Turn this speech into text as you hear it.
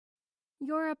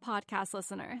You're a podcast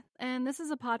listener, and this is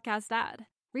a podcast ad.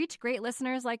 Reach great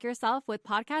listeners like yourself with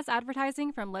podcast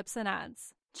advertising from Libsyn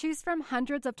Ads. Choose from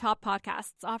hundreds of top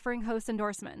podcasts offering host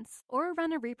endorsements, or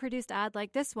run a reproduced ad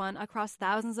like this one across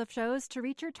thousands of shows to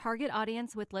reach your target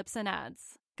audience with Libsyn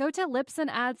Ads. Go to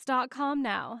libsynads.com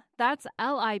now. That's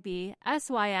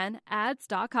LIBSYN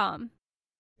ads.com.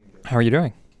 How are you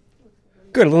doing?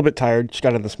 Good, a little bit tired. Just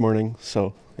got in this morning,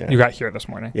 so yeah. You got here this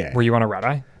morning? Yeah. Were you on a red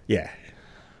eye? Yeah.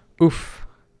 Oof.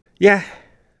 Yeah.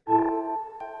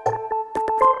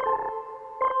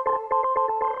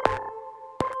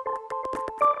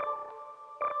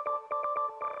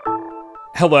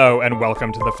 Hello and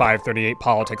welcome to the 538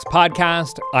 Politics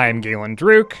Podcast. I'm Galen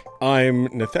Druk. I'm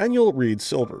Nathaniel Reed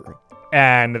Silver.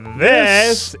 And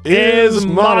this is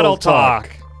Model Talk.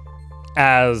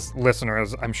 As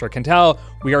listeners, I'm sure can tell,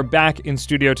 we are back in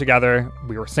studio together.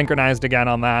 We were synchronized again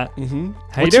on that. Mm-hmm.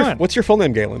 How you doing? What's your full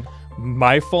name, Galen?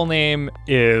 My full name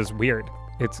is weird.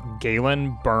 It's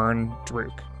Galen Byrne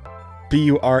Druk.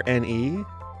 B-U-R-N-E?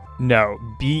 No,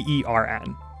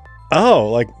 B-E-R-N. Oh,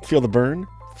 like feel the burn?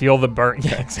 Feel the burn.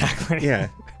 Yeah, exactly. Yeah.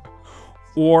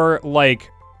 Or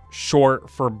like short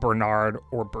for Bernard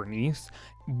or Bernice.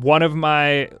 One of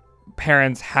my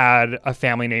parents had a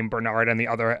family named Bernard and the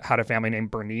other had a family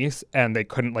named Bernice, and they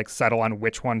couldn't like settle on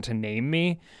which one to name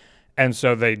me. And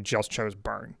so they just chose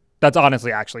Byrne. That's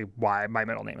honestly actually why my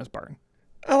middle name is Byrne.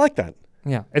 I like that.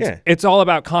 Yeah. It's all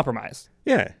about compromise.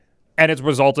 Yeah. And it's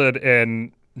resulted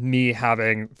in me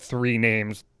having 3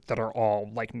 names that are all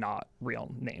like not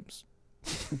real names.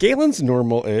 Galen's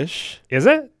normal-ish. Is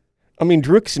it? I mean,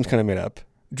 Druk seems kind of made up.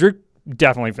 Druk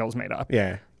definitely feels made up.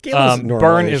 Yeah. Galen's normal-ish.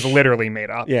 Byrne is literally made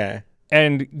up. Yeah.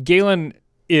 And Galen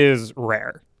is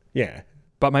rare. Yeah.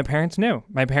 But my parents knew.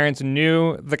 My parents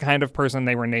knew the kind of person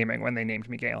they were naming when they named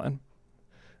me Galen.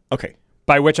 Okay.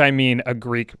 By which I mean a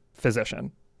Greek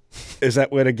physician. Is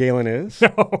that what a Galen is?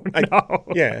 No.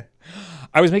 Yeah.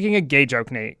 I was making a gay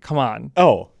joke, Nate. Come on.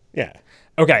 Oh, yeah.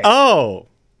 Okay. Oh.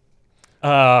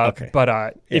 Okay.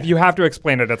 But if you have to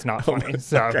explain it, it's not funny.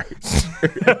 So.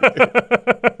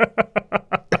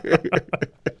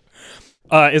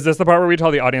 Is this the part where we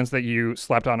tell the audience that you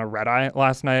slept on a red eye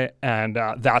last night, and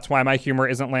that's why my humor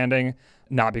isn't landing,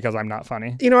 not because I'm not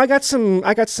funny? You know, I got some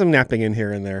napping in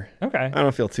here and there. Okay. I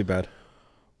don't feel too bad.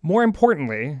 More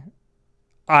importantly,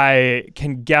 I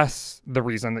can guess the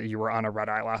reason that you were on a red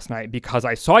eye last night because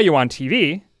I saw you on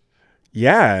TV.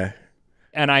 Yeah.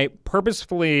 And I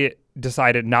purposefully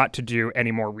decided not to do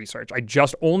any more research. I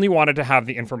just only wanted to have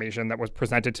the information that was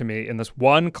presented to me in this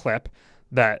one clip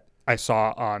that I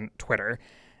saw on Twitter.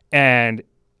 And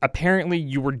apparently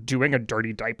you were doing a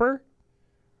dirty diaper.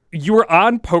 You were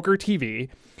on Poker TV.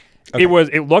 Okay.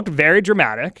 It looked very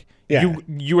dramatic. Yeah.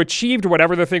 You achieved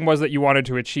whatever the thing was that you wanted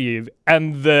to achieve.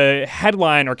 And the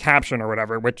headline or caption or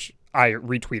whatever, which I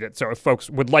retweeted. So if folks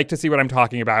would like to see what I'm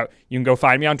talking about, you can go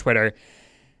find me on Twitter.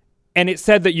 And it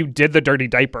said that you did the dirty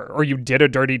diaper, or you did a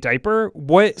dirty diaper.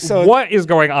 What is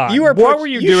going on? What were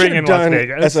you doing in Las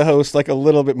Vegas? As a host, like a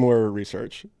little bit more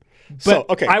research. But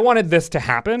okay. I wanted this to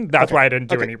happen. That's why I didn't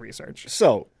do any research.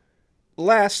 So,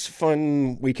 last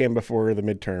fun weekend before the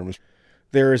midterms,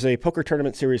 there is a poker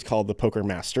tournament series called the Poker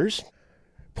Masters,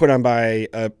 put on by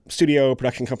a studio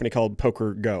production company called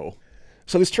Poker Go.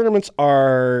 So these tournaments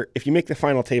are, if you make the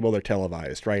final table, they're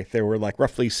televised, right? There were like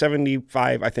roughly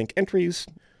 75, I think, entries.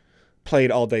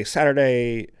 Played all day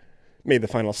Saturday, made the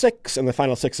final 6, and the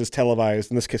final 6 is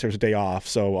televised. In this case, there's a day off,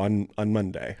 so on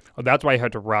Monday. Oh, that's why you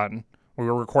had to run. We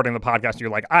were recording the podcast. You're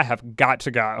like, I have got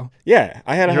to go. Yeah,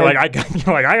 I had. I got to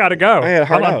go. I had a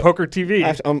hard I'm on Poker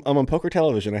TV. I'm on Poker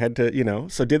Television. I had to,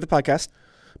 so did the podcast.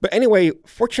 But anyway,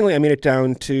 fortunately, I made it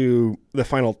down to the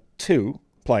final 2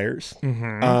 players,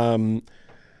 competing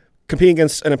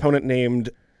against an opponent named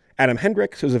Adam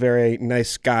Hendricks, who's a very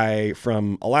nice guy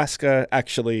from Alaska,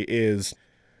 actually is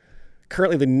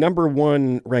currently the number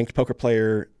 1 ranked poker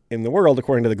player in the world,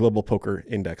 according to the Global Poker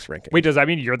Index ranking. Wait, does that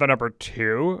mean you're the number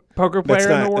 2 poker player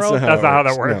in the world? That's not how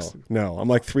that works. No, I'm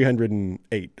like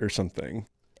 308 or something.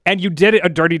 And you did a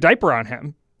dirty diaper on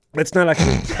him. It's not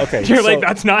actually, okay. You're like,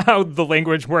 that's not how the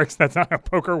language works. That's not how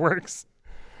poker works.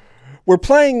 We're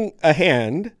playing a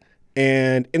hand,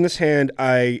 and in this hand,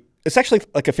 it's actually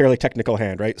like a fairly technical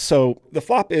hand, right? So the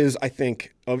flop is, I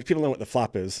think, if people know what the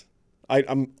flop is,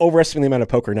 I'm overestimating the amount of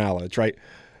poker knowledge, right?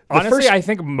 Honestly, I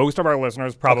think most of our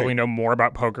listeners probably know more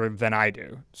about poker than I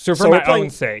do. So for my own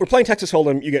sake. We're playing Texas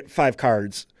Hold'em. You get 5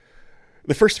 cards.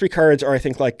 The first 3 cards are, I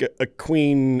think, like a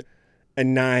queen, a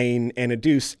 9, and a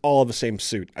deuce, all the same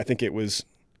suit. I think it was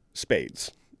spades.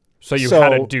 So you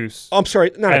had a deuce. I'm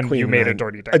sorry, not a queen. And you made a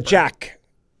dirty diaper. A jack,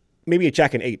 maybe a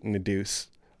jack and 8 and a deuce,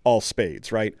 all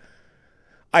spades, right?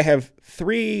 I have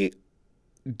 3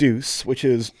 deuce, which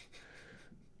is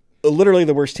literally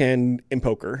the worst hand in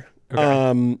poker,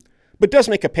 but does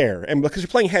make a pair. And because you're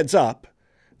playing heads up,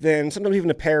 then sometimes even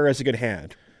a pair is a good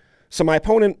hand. So my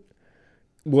opponent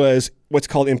was what's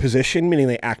called in position, meaning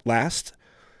they act last,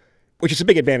 which is a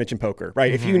big advantage in poker,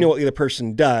 right? If you know what the other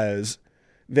person does,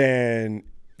 then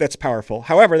that's powerful.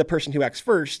 However, the person who acts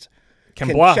first can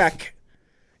bluff. check,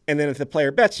 and then if the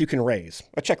player bets, you can raise.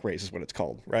 A check raise is what it's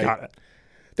called, right? Got it.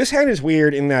 This hand is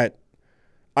weird in that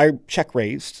I check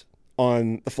raised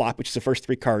on the flop, which is the first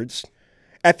 3 cards.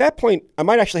 At that point, I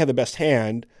might actually have the best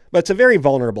hand, but it's a very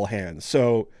vulnerable hand.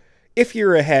 So if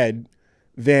you're ahead,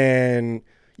 then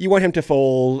you want him to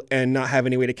fold and not have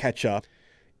any way to catch up.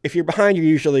 If you're behind, you're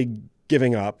usually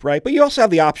giving up, right? But you also have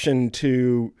the option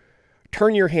to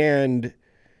turn your hand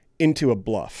into a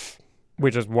bluff.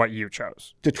 Which is what you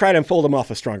chose. To try to fold him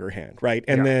off a stronger hand, right?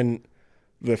 And then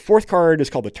the 4th card is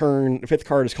called the turn. The 5th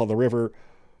card is called the river.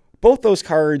 Both those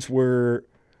cards were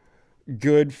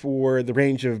good for the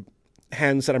range of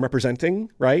hands that I'm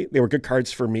representing, right? They were good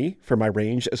cards for me, for my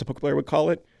range, as a poker player would call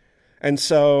it. And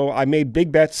so I made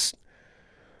big bets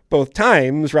both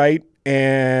times, right?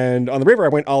 And on the river, I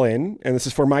went all in, and this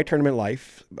is for my tournament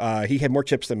life. He had more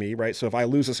chips than me, right? So if I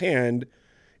lose his hand,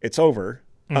 it's over.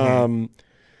 And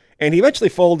he eventually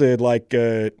folded like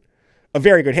a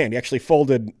very good hand. He actually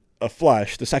folded a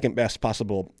flush, the second best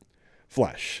possible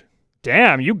flush.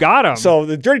 Damn, you got him. So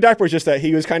the dirty dark was just that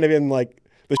he was kind of in like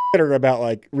the shitter about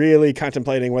like really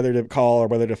contemplating whether to call or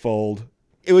whether to fold.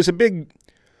 It was a big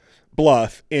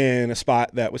bluff in a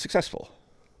spot that was successful.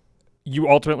 You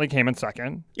ultimately came in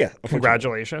second. Yeah.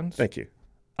 Congratulations. Thank you.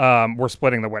 We're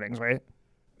splitting the winnings, right?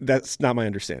 That's not my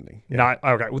understanding. Yeah. Not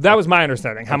okay. Well, that was my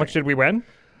understanding. How much did we win?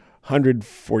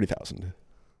 140,000.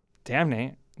 Damn,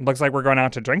 Nate. Looks like we're going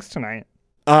out to drinks tonight.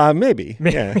 Maybe.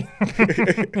 Yeah.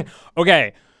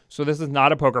 Okay. So this is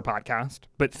not a poker podcast,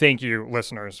 but thank you,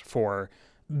 listeners, for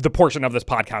the portion of this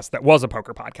podcast that was a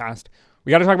poker podcast.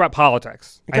 We got to talk about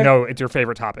politics. Okay. I know it's your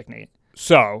favorite topic, Nate.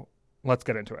 So let's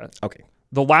get into it. Okay.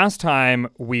 The last time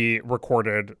we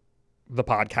recorded the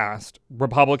podcast,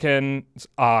 Republicans'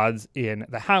 odds in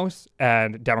the House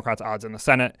and Democrats' odds in the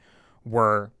Senate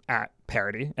were at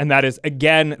parity. And that is,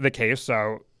 again, the case.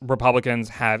 So Republicans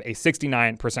have a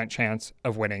 69% chance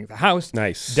of winning the House.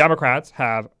 Nice. Democrats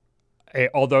have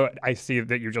although I see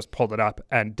that you just pulled it up,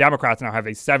 and Democrats now have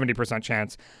a 70%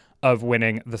 chance of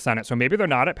winning the Senate. So maybe they're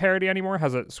not at parity anymore.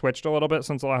 Has it switched a little bit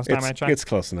since the last time I checked? It's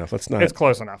close enough. Let's not. It's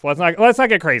close enough. Let's not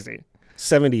get crazy.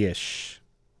 70-ish.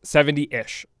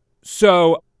 70-ish.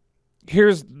 So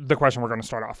here's the question we're going to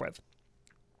start off with.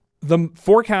 The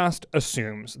forecast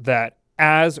assumes that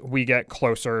as we get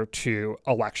closer to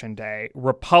Election Day,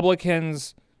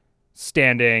 Republicans'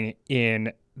 standing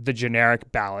in the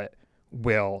generic ballot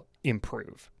will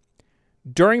improve.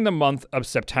 During the month of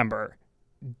September,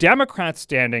 Democrats'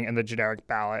 standing in the generic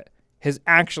ballot has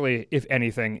actually, if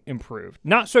anything, improved.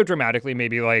 Not so dramatically,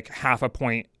 maybe like half a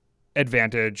point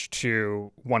advantage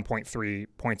to 1.3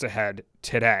 points ahead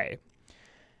today.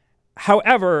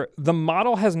 However, the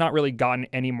model has not really gotten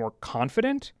any more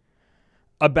confident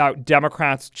about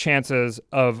Democrats' chances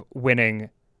of winning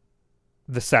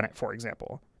the Senate, for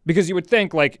example. Because you would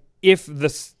think, like, if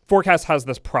this forecast has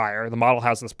this prior, the model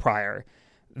has this prior,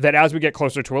 that as we get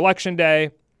closer to Election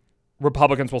Day,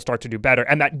 Republicans will start to do better.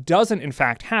 And that doesn't, in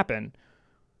fact, happen.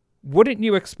 Wouldn't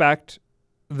you expect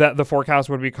that the forecast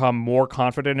would become more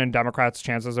confident in Democrats'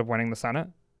 chances of winning the Senate?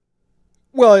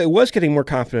 Well, it was getting more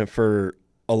confident for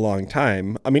a long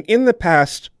time. I mean, in the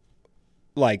past,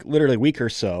 like literally week or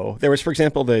so, there was, for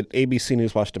example, the ABC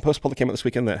News Washington Post poll that came out this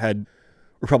weekend that had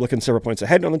Republicans several points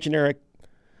ahead on the generic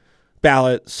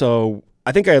ballot. So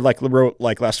I think I wrote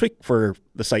last week for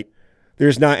the site,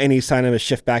 there's not any sign of a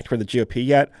shift back toward the GOP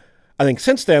yet. I think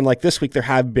since then, like this week, there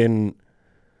have been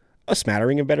a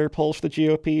smattering of better polls for the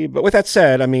GOP. But with that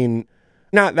said, I mean,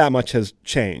 not that much has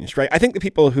changed, right? I think the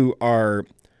people who are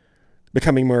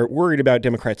becoming more worried about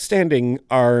Democrats' standing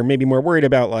are maybe more worried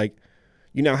about, like,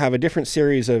 you now have a different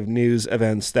series of news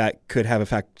events that could have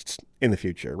effects in the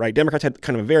future, right? Democrats had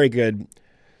kind of a very good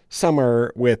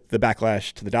summer with the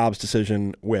backlash to the Dobbs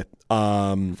decision, with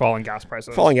falling gas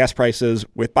prices,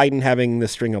 with Biden having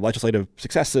this string of legislative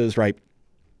successes, right?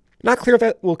 Not clear if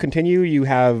that will continue. You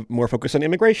have more focus on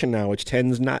immigration now, which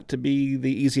tends not to be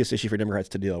the easiest issue for Democrats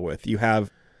to deal with. You have,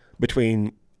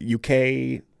 between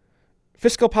UK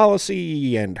fiscal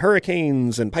policy and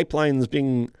hurricanes and pipelines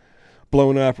being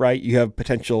blown up, right? You have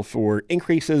potential for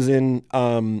increases in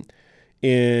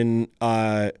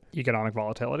economic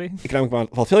volatility. Economic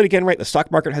volatility again, right? The stock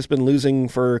market has been losing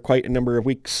for quite a number of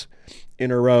weeks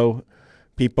in a row.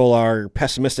 People are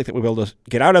pessimistic that we'll be able to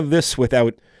get out of this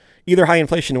without either high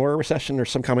inflation or a recession or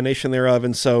some combination thereof.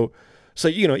 And so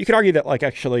you could argue that like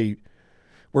actually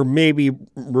we're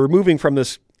moving from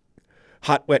this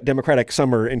hot, wet Democratic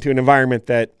summer into an environment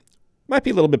that might be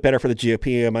a little bit better for the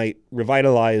GOP. It might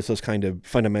revitalize those kind of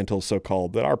fundamentals,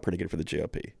 so-called, that are pretty good for the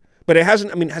GOP. But it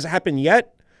hasn't. I mean, has it happened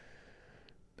yet?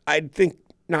 I think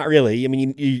not really. I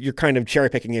mean, you're kind of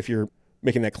cherry picking if you're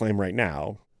making that claim right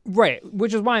now. Right,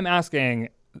 which is why I'm asking,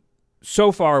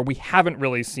 so far we haven't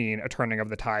really seen a turning of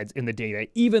the tides in the data,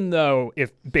 even though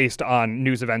if based on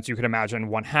news events you could imagine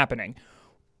one happening.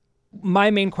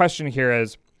 My main question here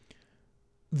is,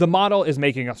 the model is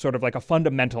making a sort of like a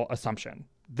fundamental assumption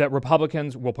that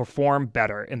Republicans will perform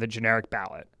better in the generic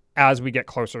ballot as we get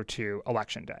closer to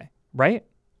Election Day, right?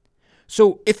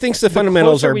 So it thinks the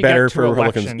fundamentals are better for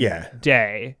Republicans. Election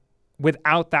Day,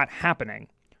 without that happening,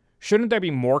 shouldn't there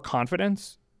be more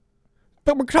confidence?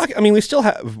 But we're talking, I mean, we still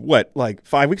have, like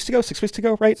 5 weeks to go, 6 weeks to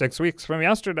go, right? 6 weeks from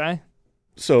yesterday.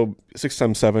 So 6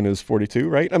 times 7 is 42,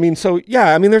 right? I mean, so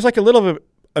yeah, I mean, there's like a little bit of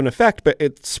an effect, but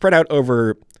it's spread out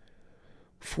over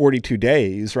 42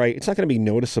 days, right? It's not going to be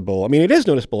noticeable. I mean, it is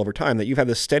noticeable over time that you've had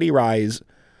this steady rise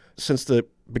since the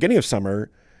beginning of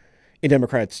summer in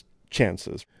Democrats'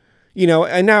 chances.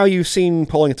 And now you've seen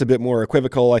polling that's a bit more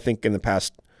equivocal, I think, in the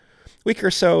past week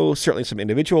or so. Certainly some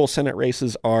individual Senate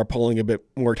races are polling a bit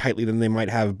more tightly than they might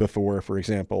have before, for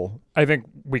example. I think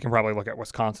we can probably look at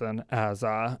Wisconsin as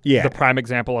the prime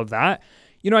example of that.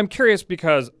 I'm curious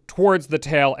because towards the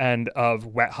tail end of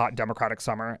wet, hot Democratic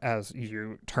summer, as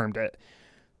you termed it,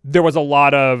 there was a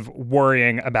lot of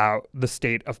worrying about the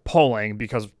state of polling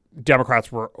because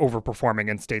Democrats were overperforming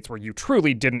in states where you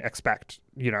truly didn't expect,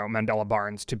 Mandela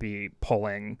Barnes to be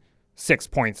polling 6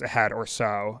 points ahead or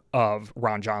so of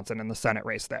Ron Johnson in the Senate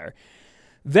race there.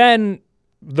 Then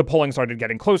the polling started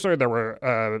getting closer. There were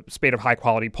a spate of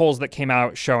high-quality polls that came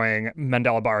out showing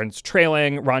Mandela Barnes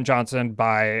trailing Ron Johnson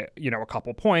by, a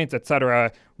couple points, et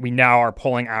cetera. Our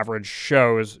polling average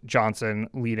shows Johnson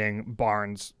leading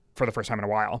Barnes for the first time in a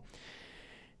while.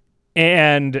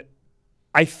 And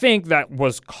I think that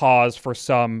was cause for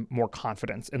some more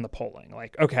confidence in the polling.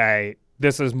 Like, okay,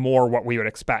 this is more what we would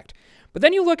expect. But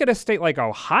then you look at a state like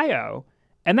Ohio,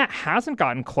 and that hasn't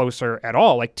gotten closer at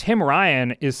all. Like, Tim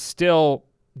Ryan is still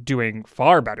doing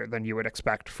far better than you would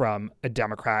expect from a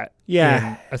Democrat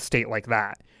in a state like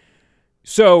that.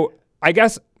 So I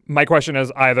guess my question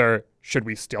is either, should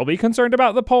we still be concerned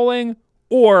about the polling,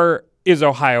 or is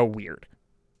Ohio weird?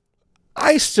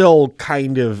 I still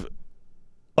kind of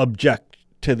object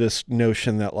to this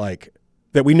notion that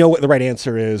that we know what the right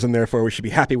answer is, and therefore we should be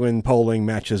happy when polling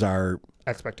matches our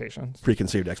expectations,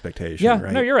 preconceived expectation. Yeah,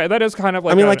 right? No, you're right. That is kind of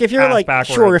like, if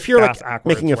you're if you're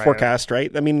making a way forecast,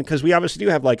 right? I mean, because we obviously do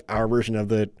have our version of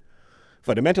the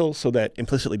fundamentals, so that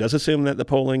implicitly does assume that the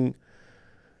polling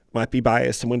might be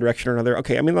biased in one direction or another.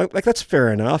 Okay, I mean, that's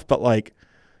fair enough, but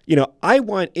I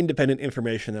want independent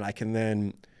information that I can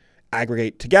then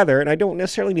aggregate together, and I don't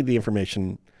necessarily need the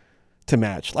information to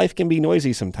match. Life can be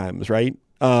noisy sometimes, right?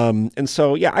 And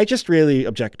so, I just really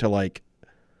object to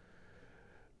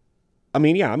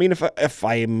if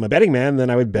I am a betting man, then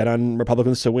I would bet on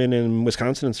Republicans to win in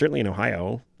Wisconsin and certainly in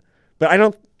Ohio. But I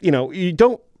don't, you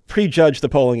don't prejudge the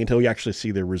polling until you actually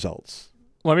see the results.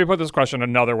 Let me put this question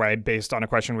another way based on a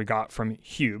question we got from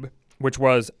Hube, which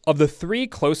was, of the three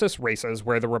closest races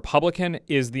where the Republican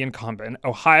is the incumbent,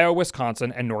 Ohio,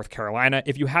 Wisconsin, and North Carolina,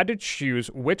 if you had to choose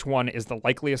which one is the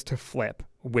likeliest to flip,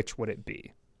 which would it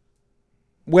be?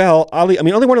 Well, only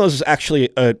one of those is actually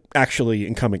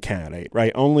incumbent candidate,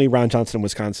 right? Only Ron Johnson in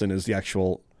Wisconsin is the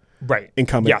actual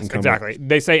incumbent. Yes, exactly.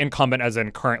 They say incumbent as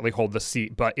in currently hold the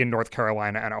seat, but in North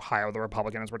Carolina and Ohio, the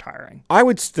Republican is retiring. I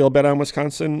would still bet on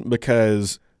Wisconsin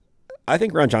because I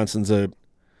think Ron Johnson's a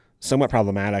somewhat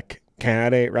problematic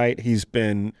candidate, right? He's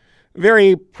been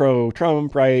very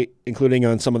pro-Trump, right? Including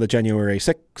on some of the January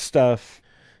 6th stuff.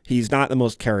 He's not the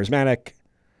most charismatic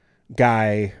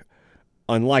guy.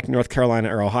 Unlike North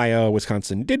Carolina or Ohio,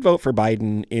 Wisconsin did vote for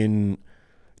Biden in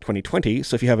 2020.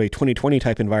 So if you have a 2020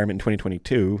 type environment in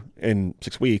 2022 in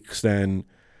 6 weeks, then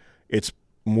it's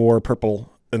more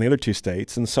purple than the other two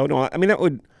states. And so, no, I mean, that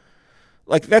would,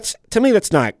 to me,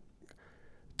 that's not,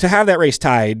 to have that race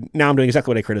tied. Now I'm doing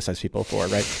exactly what I criticize people for,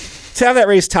 right? To have that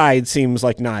race tied seems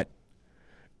like not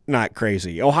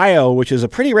crazy. Ohio, which is a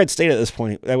pretty red state at this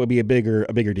point, that would be a bigger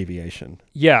deviation.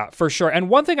 Yeah, for sure. And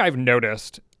one thing I've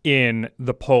noticed in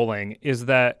the polling is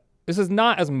that this is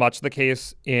not as much the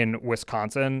case in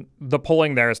Wisconsin. The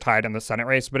polling there is tied in the Senate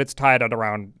race, but it's tied at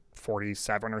around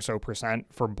 47% or so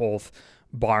for both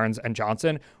Barnes and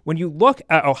Johnson. When you look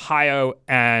at Ohio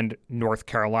and North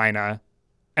Carolina,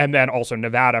 and then also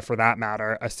Nevada, for that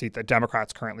matter, a seat that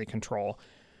Democrats currently control,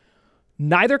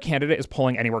 neither candidate is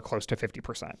polling anywhere close to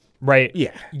 50%, right?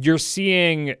 Yeah. You're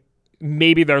seeing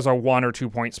maybe there's a 1 or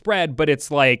 2 point spread, but it's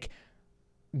like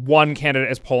one candidate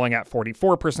is polling at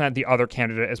 44%, the other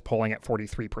candidate is polling at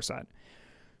 43%.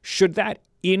 Should that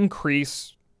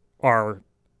increase our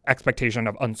expectation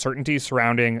of uncertainty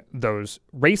surrounding those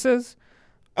races?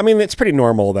 I mean, it's pretty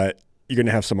normal that you're going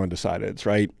to have some undecideds,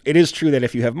 right? It is true that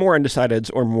if you have more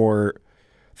undecideds or more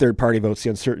third-party votes, the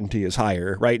uncertainty is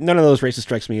higher, right? None of those races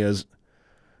strikes me as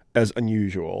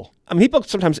unusual. I mean, people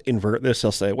sometimes invert this.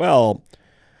 They'll say, well,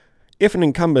 if an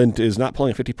incumbent is not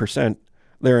polling 50%,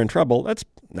 they're in trouble. That's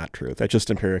not true. That's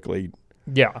just empirically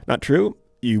not true.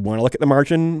 You want to look at the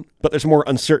margin, but there's more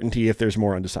uncertainty if there's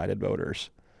more undecided voters.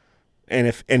 And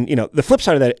the flip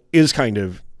side of that is kind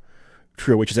of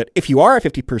true, which is that if you are at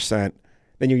 50%,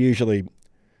 then you're usually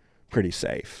pretty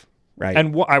safe, right?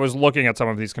 And I was looking at some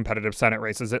of these competitive Senate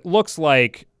races. It looks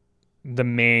like the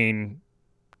main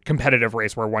competitive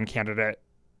race where one candidate,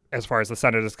 as far as the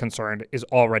Senate is concerned, is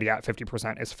already at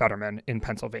 50% is Fetterman in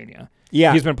Pennsylvania.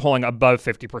 Yeah. He's been polling above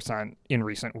 50% in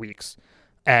recent weeks.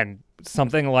 And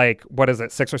something like,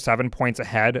 6 or 7 points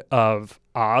ahead of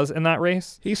Oz in that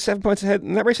race? He's 7 points ahead,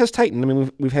 and that race has tightened. I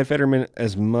mean, we've had Fetterman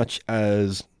as much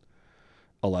as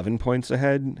 11 points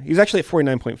ahead. He's actually at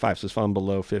 49.5, so he's fallen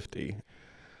below 50.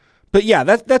 But yeah,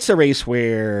 that's a race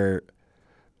where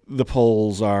the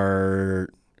polls are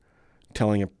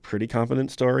telling a pretty confident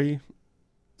story.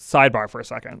 Sidebar for a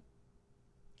second.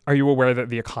 Are you aware that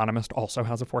The Economist also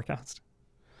has a forecast?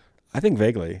 I think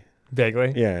vaguely.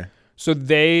 Vaguely? Yeah. So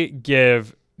they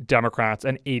give Democrats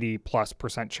an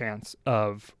 80+% chance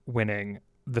of winning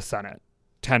the Senate,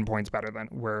 10 points better than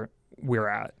where we're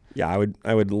at. Yeah,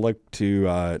 I would look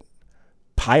to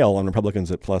pile on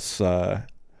Republicans at plus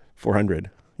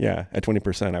 400. Yeah, at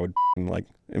 20%, I would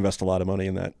invest a lot of money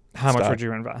in that. How stock. much would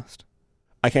you invest?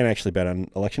 I can't actually bet on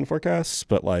election forecasts,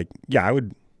 but I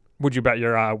would. Would you bet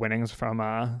your winnings from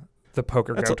the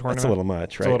Poker Go tournament? That's a little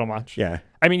much, right? It's a little much. Yeah.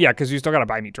 I mean, yeah, because you still got to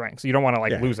buy me drinks. You don't want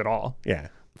to lose it all. Yeah.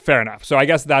 Fair enough. So I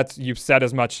guess you've said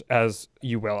as much as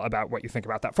you will about what you think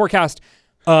about that forecast.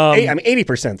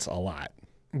 80%'s a lot.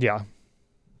 Yeah.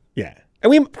 Yeah.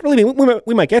 And we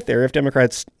might get there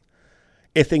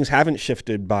if things haven't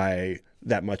shifted by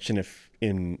that much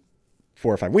in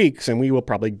 4 or 5 weeks, and we will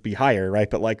probably be higher, right?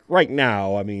 But right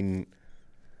now, I mean,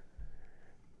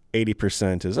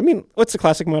 80% is, what's the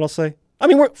classic model say? I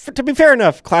mean, to be fair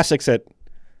enough, classic's at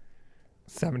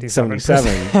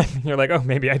 77%. You're like, oh,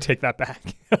 maybe I take that back.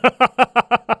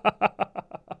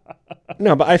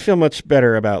 No, but I feel much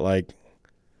better about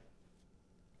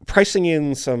pricing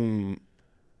in some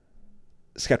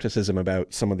skepticism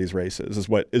about some of these races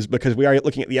is because we are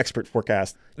looking at the expert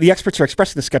forecast. The experts are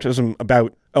expressing the skepticism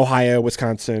about Ohio,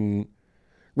 Wisconsin,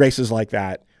 races like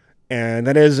that. And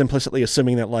that is implicitly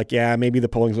assuming that maybe the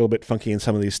polling's a little bit funky in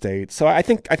some of these states. So I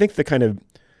think the kind of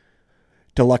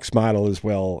deluxe model is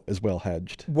well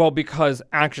hedged. Well, because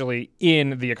actually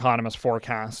in the Economist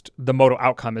forecast, the modal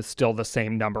outcome is still the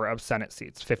same number of Senate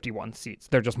seats, 51 seats.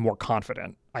 They're just more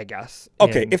confident, I guess.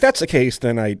 Okay, if that's the case,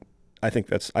 then I think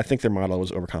their model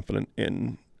was overconfident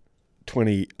in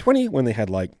 2020 when they had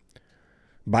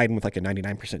Biden with a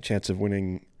 99% chance of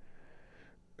winning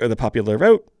the popular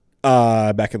vote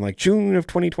back in June of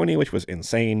 2020, which was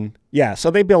insane. Yeah,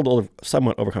 so they build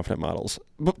somewhat overconfident models.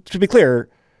 But to be clear,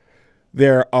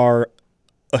 there are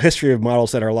a history of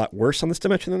models that are a lot worse on this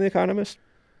dimension than The Economist.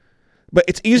 But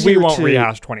it's easier to... We won't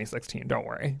rehash 2016, don't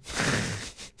worry.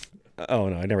 Oh,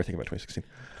 no, I never think about 2016.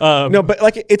 No, but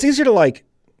it's easier to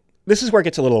this is where it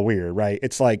gets a little weird, right?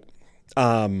 It's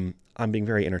I'm being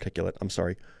very inarticulate. I'm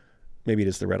sorry. Maybe it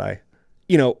is the red eye.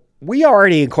 We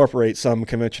already incorporate some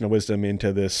conventional wisdom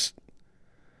into this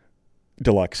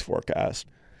deluxe forecast.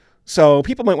 So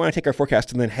people might want to take our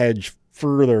forecast and then hedge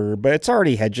further, but it's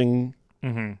already hedging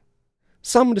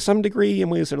some to some degree in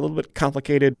ways that are a little bit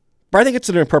complicated. But I think it's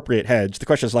an appropriate hedge. The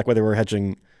question is whether we're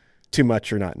hedging too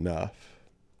much or not enough.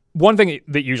 One thing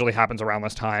that usually happens around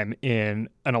this time in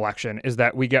an election is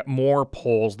that we get more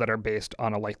polls that are based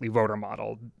on a likely voter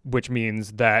model, which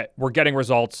means that we're getting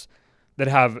results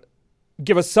that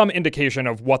give us some indication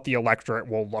of what the electorate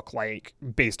will look like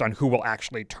based on who will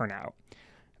actually turn out.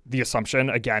 The assumption,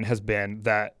 again, has been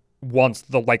that once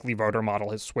the likely voter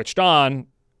model is switched on,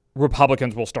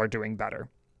 Republicans will start doing better.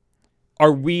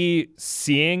 Are we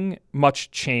seeing much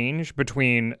change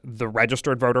between the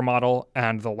registered voter model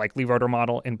and the likely voter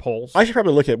model in polls? I should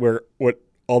probably look at what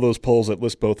all those polls that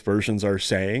list both versions are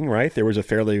saying, right? There was a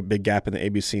fairly big gap in the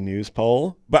ABC News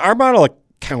poll. But our model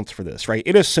accounts for this, right?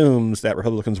 It assumes that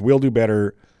Republicans will do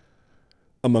better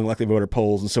among likely voter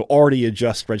polls, and so already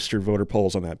adjust registered voter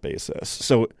polls on that basis.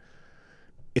 So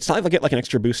it's not like they'll get like an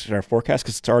extra boost in our forecast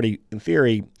because it's already, in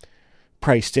theory,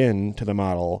 priced in to the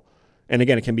model. And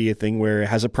again, it can be a thing where it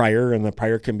has a prior, and the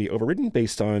prior can be overridden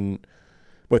based on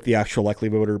what the actual likely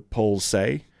voter polls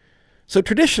say. So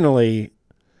traditionally,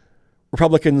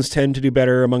 Republicans tend to do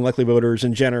better among likely voters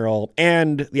in general,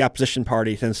 and the opposition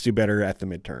party tends to do better at the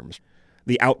midterms.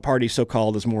 The out party,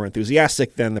 so-called, is more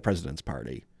enthusiastic than the president's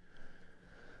party.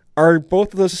 Are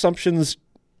both of those assumptions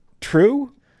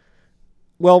true?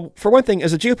 Well, for one thing,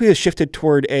 as the GOP has shifted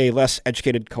toward a less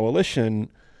educated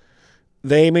coalition,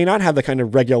 they may not have the kind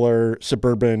of regular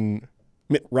suburban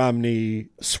Mitt Romney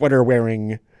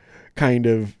sweater-wearing kind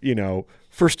of,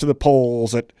 first to the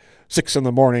polls at 6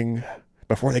 a.m.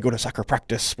 before they go to soccer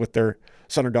practice with their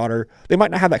son or daughter. They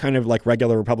might not have that kind of like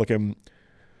regular Republican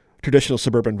traditional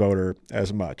suburban voter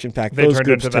as much. In fact, they those turned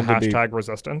groups into the tend to be, hashtag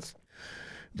resistance.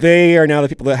 They are now the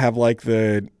people that have like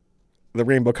the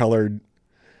rainbow colored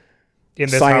In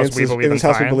this science house, we is, believe in this in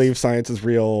house science. we believe science is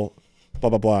real, blah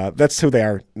blah blah. That's who they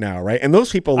are now, right? And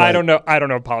those people, I don't know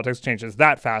if politics changes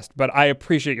that fast, but I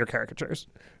appreciate your caricatures.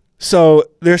 So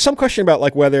there's some question about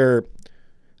like whether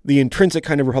the intrinsic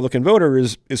kind of Republican voter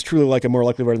is truly like a more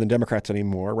likely voter than Democrats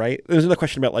anymore, right? There's another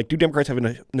question about like, do Democrats have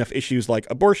enough issues like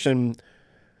abortion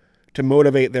to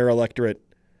motivate their electorate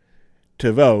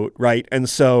to vote, right? And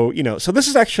so, so this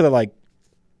is actually like,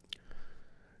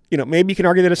 maybe you can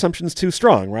argue that assumption's too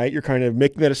strong, right? You're kind of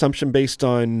making that assumption based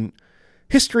on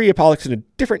history of politics in a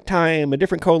different time, a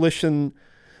different coalition.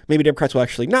 Maybe Democrats will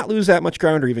actually not lose that much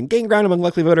ground or even gain ground among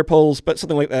likely voter polls, but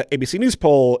something like that ABC News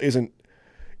poll isn't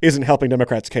helping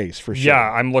Democrats' case for sure.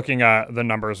 Yeah, I'm looking at the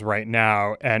numbers right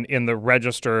now, and in the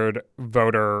registered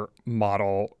voter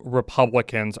model,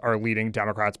 Republicans are leading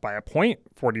Democrats by a point,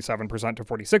 47% to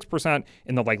 46%.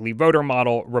 In the likely voter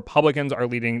model, Republicans are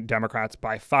leading Democrats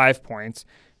by 5 points,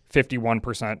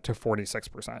 51% to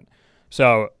 46%.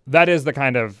 So that is the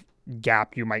kind of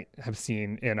gap you might have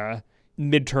seen in a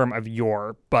midterm of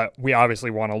yore, but we obviously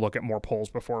want to look at more polls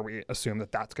before we assume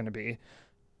that that's going to be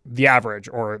the average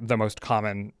or the most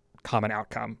common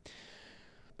outcome.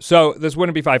 So this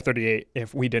wouldn't be 538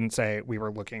 if we didn't say we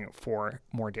were looking for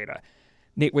more data.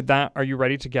 Nate, with that, are you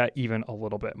ready to get even a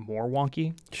little bit more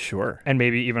wonky? Sure. And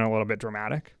maybe even a little bit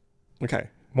dramatic? Okay.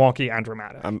 Wonky and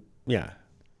dramatic. Yeah.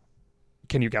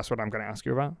 Can you guess what I'm going to ask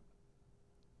you about?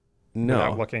 No.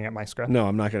 Without looking at my script? No,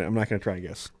 I'm not gonna try to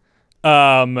guess.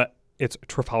 It's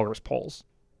Trafalgar's polls.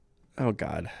 Oh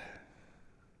God.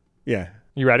 Yeah.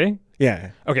 You ready?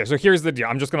 Yeah. Okay, so here's the deal.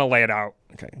 I'm just going to lay it out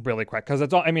really quick because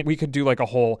it's all, we could do like a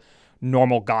whole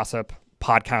normal gossip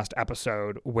podcast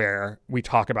episode where we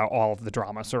talk about all of the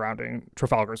drama surrounding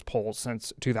Trafalgar's polls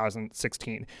since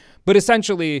 2016. But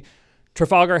essentially,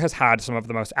 Trafalgar has had some of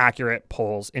the most accurate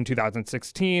polls in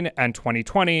 2016 and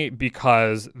 2020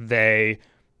 because they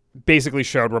basically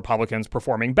showed Republicans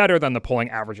performing better than the polling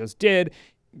averages did.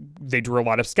 They drew a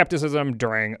lot of skepticism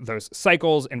during those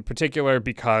cycles, in particular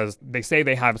because they say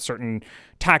they have certain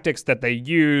tactics that they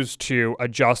use to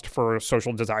adjust for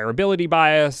social desirability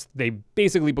bias. They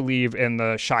basically believe in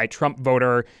the shy Trump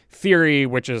voter theory,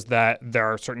 which is that there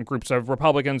are certain groups of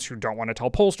Republicans who don't want to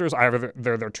tell pollsters either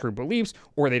they're their true beliefs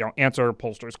or they don't answer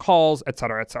pollsters' calls, et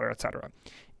cetera, et cetera, et cetera.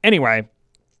 Anyway,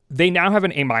 they now have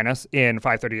an A- in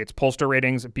 538's pollster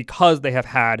ratings because they have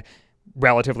had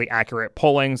relatively accurate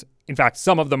pollings. In fact,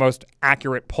 some of the most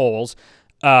accurate polls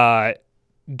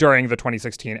during the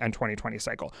 2016 and 2020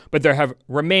 cycle. But there have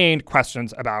remained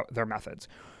questions about their methods.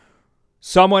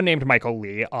 Someone named Michael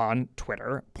Lee on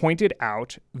Twitter pointed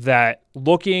out that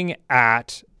looking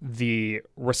at the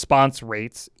response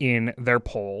rates in their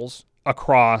polls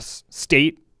across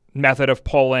state method of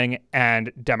polling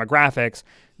and demographics,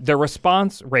 their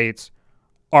response rates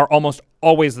are almost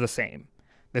always the same.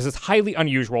 This is highly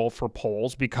unusual for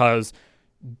polls because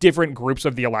different groups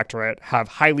of the electorate have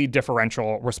highly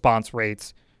differential response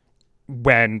rates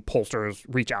when pollsters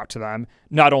reach out to them.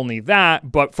 Not only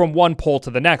that, but from one poll to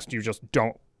the next, you just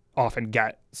don't often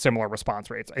get similar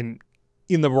response rates. And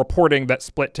in the reporting that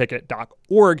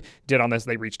splitticket.org did on this,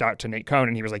 they reached out to Nate Cohn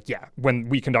and he was like, yeah, when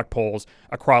we conduct polls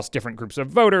across different groups of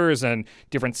voters and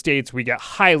different states, we get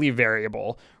highly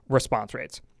variable response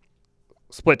rates.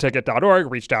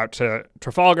 Splitticket.org reached out to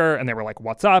Trafalgar and they were like,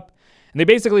 what's up? And they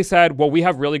basically said, well, we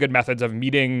have really good methods of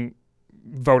meeting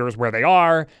voters where they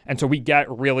are. And so we get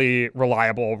really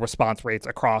reliable response rates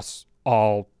across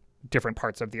all different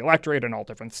parts of the electorate in all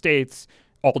different states,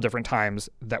 all different times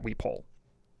that we poll.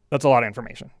 That's a lot of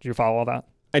information. Did you follow all that?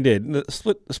 I did. The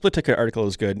split ticket article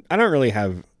is good. I don't really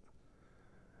have...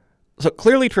 So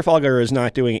clearly Trafalgar is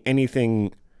not doing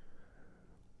anything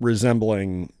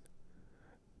resembling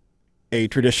a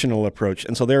traditional approach.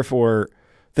 And so therefore,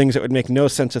 things that would make no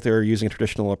sense if they were using a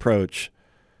traditional approach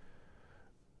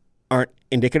aren't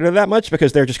indicative of that much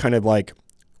because they're just kind of like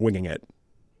winging it.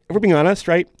 If we're being honest,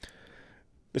 right?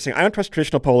 They're saying, I don't trust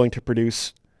traditional polling to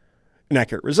produce an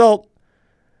accurate result.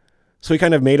 So we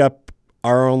kind of made up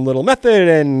our own little method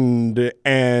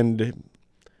and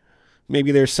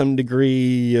maybe there's some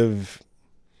degree of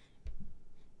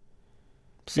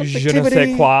Je ne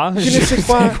sais quoi. Je ne sais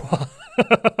quoi.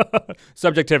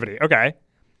 Subjectivity. Okay.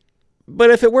 But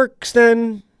if it works,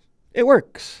 then it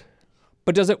works.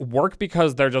 But does it work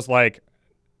because they're just like,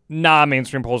 nah,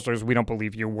 mainstream pollsters, we don't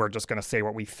believe you. We're just going to say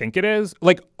what we think it is.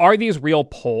 Like, are these real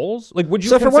polls? Like, would you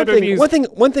consider for these?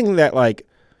 One thing that like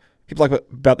people like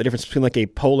about the difference between like a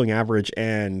polling average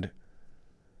and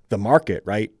the market,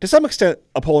 right? To some extent,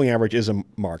 a polling average is a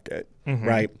market,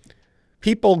 right?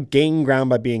 People gain ground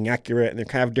by being accurate, and they're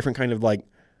kind of different kind of like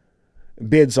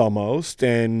bids almost,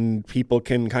 and people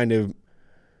can kind of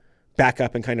back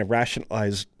up and kind of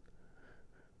rationalize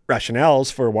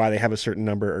rationales for why they have a certain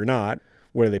number or not,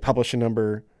 whether they publish a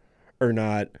number or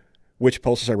not, which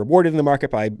pollsters are rewarded in the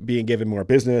market by being given more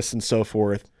business and so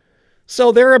forth.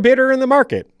 So they're a bidder in the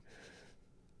market.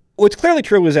 What's clearly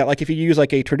true is that like if you use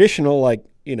like a traditional like,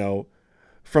 you know,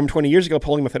 from 20 years ago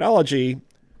polling methodology,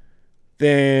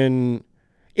 then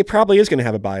it probably is going to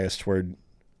have a bias toward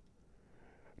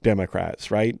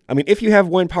Democrats, right? I mean, if you have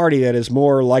one party that is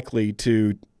more likely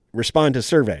to respond to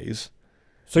surveys,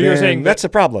 so you're saying that's a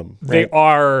problem. They right?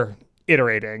 are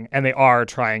iterating and they are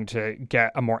trying to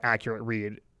get a more accurate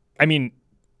read. I mean,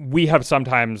 we have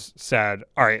sometimes said,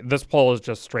 all right, this poll is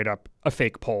just straight up a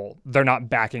fake poll. They're not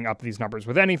backing up these numbers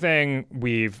with anything.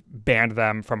 We've banned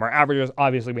them from our averages.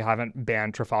 Obviously, we haven't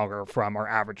banned Trafalgar from our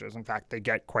averages. In fact, they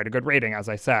get quite a good rating, as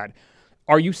I said.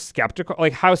 Are you skeptical?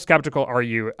 Like, how skeptical are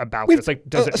you about this? Like,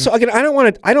 does it? So again,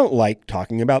 I don't like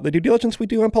talking about the due diligence we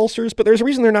do on pollsters, but there's a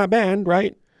reason they're not banned,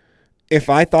 right? If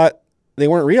I thought they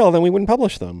weren't real, then we wouldn't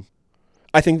publish them.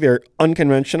 I think they're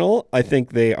unconventional. I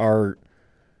think they are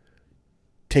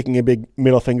taking a big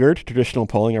middle finger to traditional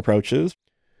polling approaches.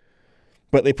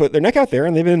 But they put their neck out there,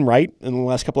 and they've been right in the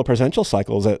last couple of presidential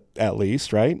cycles at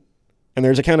least, right? And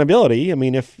there's accountability. I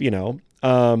mean, if, you know,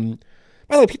 by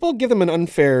the way, people give them an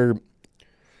unfair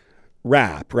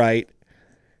rap, right?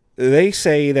 They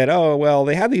say that, oh, well,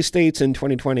 they had these states in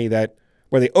 2020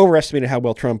 where they overestimated how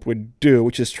well Trump would do,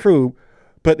 which is true,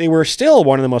 but they were still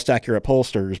one of the most accurate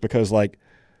pollsters because, like,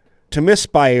 to miss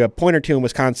by a point or two in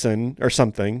Wisconsin or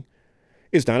something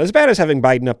is not as bad as having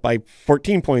Biden up by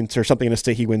 14 points or something in a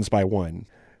state he wins by 1.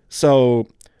 So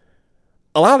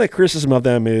a lot of the criticism of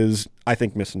them is, I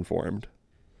think, misinformed.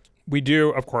 We do,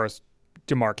 of course,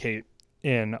 demarcate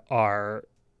in our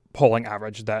polling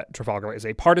average that Trafalgar is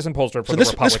a partisan pollster for the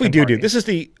Republican This we do Party. This is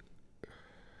the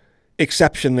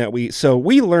exception that we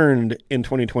learned in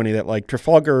 2020 that like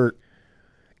Trafalgar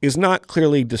is not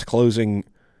clearly disclosing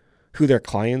who their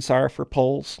clients are for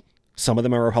polls. Some of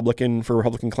them are Republican for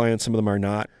Republican clients. Some of them are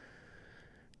not.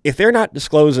 If they're not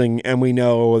disclosing and we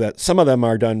know that some of them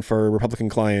are done for Republican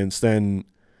clients, then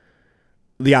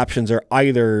the options are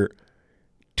either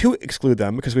to exclude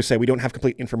them because we say we don't have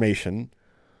complete information,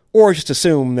 or just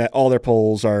assume that all their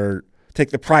polls take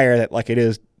the prior that like it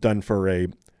is done for a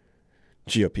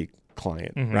GOP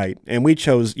client, right? And we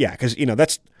chose, because, you know,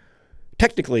 that's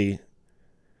technically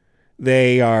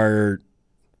they are,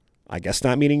 I guess,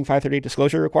 not meeting 538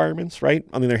 disclosure requirements, right?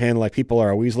 On the other hand, like people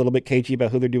are always a little bit cagey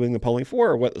about who they're doing the polling for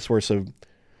or what the source of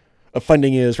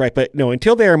funding is, right? But no,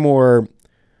 until they are more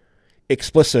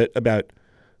explicit about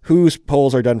whose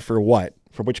polls are done for what,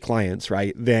 for which clients,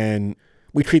 right? Then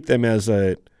we treat them as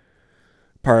a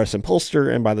partisan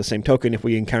pollster. And by the same token, if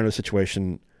we encounter a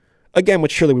situation, again,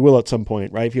 which surely we will at some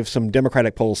point, right? If you have some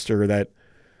Democratic pollster that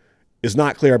is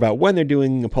not clear about when they're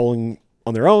doing a polling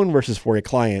on their own versus for a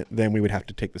client, then we would have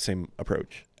to take the same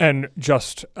approach. And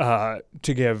just to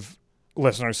give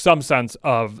listeners some sense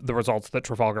of the results that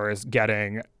Trafalgar is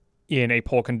getting in a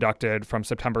poll conducted from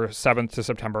September 7th to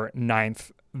September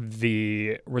 9th,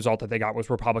 the result that they got was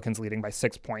Republicans leading by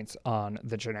 6 points on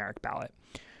the generic ballot.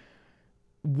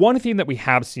 One theme that we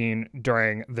have seen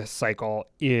during this cycle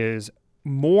is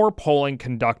more polling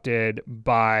conducted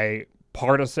by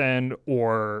partisan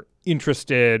or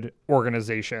interested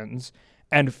organizations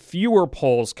and fewer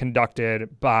polls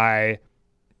conducted by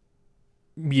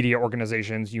media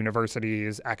organizations,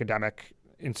 universities, academic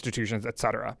institutions,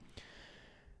 etc.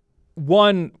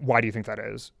 One, why do you think that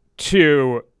is?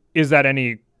 Two, is that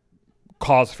any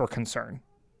cause for concern?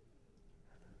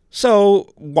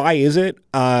 So why is it?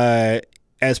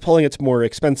 As polling gets more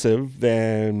expensive,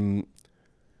 then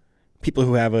people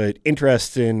who have an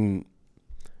interest in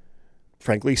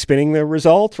frankly, spinning the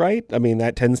result, right? I mean,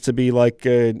 that tends to be like,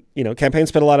 campaigns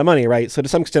spend a lot of money, right? So to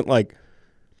some extent, like,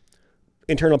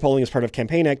 internal polling is part of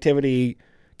campaign activity.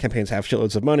 Campaigns have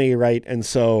shitloads of money, right? And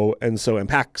so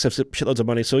PACs have shitloads of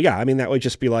money. So yeah, I mean, that would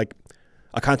just be like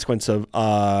a consequence of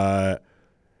our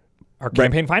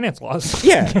campaign finance laws.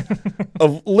 Yeah,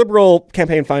 of liberal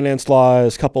campaign finance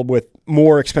laws coupled with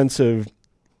more expensive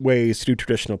ways to do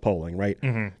traditional polling, right?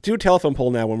 Mm-hmm. To do a telephone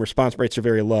poll now when response rates are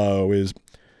very low is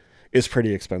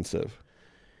pretty expensive.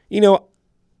 It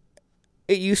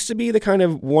used to be the kind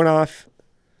of one-off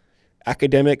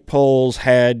academic polls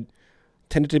tended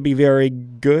to be very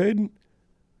good.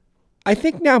 I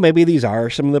think now maybe these are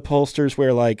some of the pollsters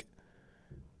where like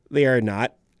they are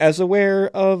not as aware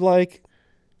of like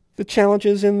the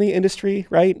challenges in the industry,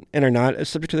 right? And are not as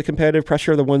subject to the competitive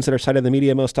pressure of the ones that are cited in the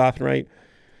media most often, right?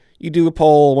 You do a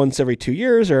poll once every 2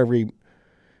 years or every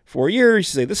 4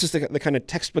 years. You say, this is the kind of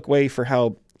textbook way for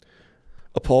how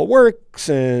a poll works,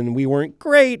 and we weren't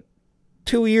great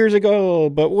 2 years ago,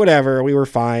 but whatever, we were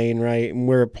fine, right? And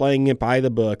we're playing it by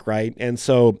the book, right? And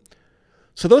so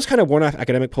those kind of one-off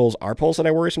academic polls are polls that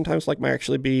I worry sometimes like might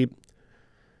actually be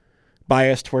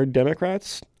biased toward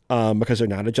Democrats because they're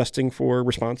not adjusting for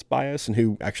response bias and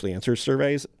who actually answers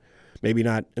surveys. Maybe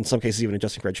not, in some cases, even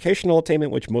adjusting for educational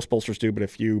attainment, which most pollsters do, but a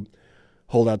few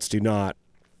holdouts do not.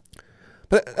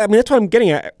 But, I mean, that's what I'm getting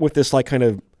at with this, like, kind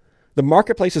of, the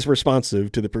marketplace is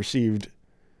responsive to the perceived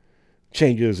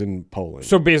changes in polling.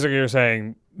 So basically you're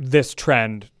saying this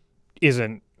trend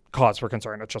isn't cause for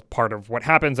concern. It's just part of what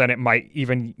happens, and it might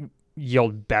even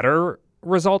yield better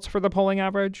results for the polling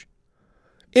average?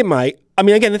 It might. I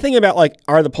mean, again, the thing about, like,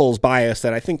 are the polls biased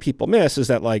that I think people miss is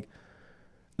that, like,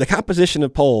 the composition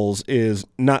of polls is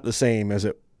not the same as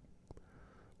it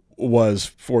was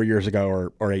 4 years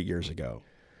ago or 8 years ago.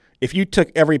 If you took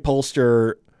every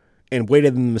pollster and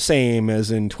weighted them the same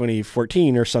as in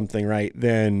 2014 or something, right,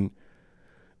 then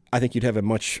I think you'd have a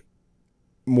much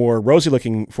more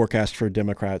rosy-looking forecast for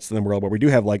Democrats than the world where we do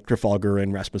have, like, Trafalgar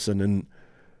and Rasmussen and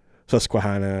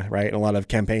Susquehanna, right, and a lot of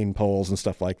campaign polls and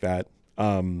stuff like that.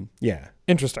 Yeah.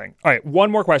 Interesting. All right. One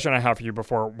more question I have for you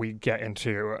before we get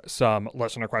into some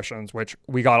listener questions, which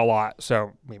we got a lot.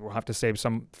 So maybe we'll have to save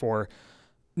some for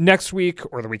next week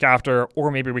or the week after,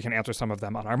 or maybe we can answer some of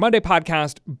them on our Monday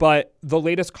podcast. But the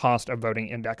latest cost of voting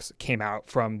index came out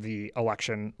from the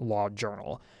Election Law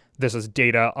Journal. This is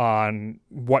data on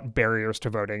what barriers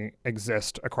to voting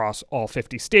exist across all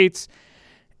 50 states.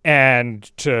 And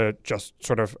to just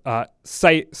sort of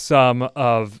cite some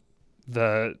of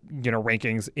the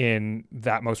rankings in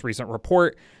that most recent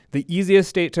report, the easiest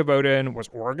state to vote in was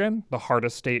Oregon. The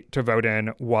hardest state to vote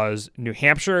in was New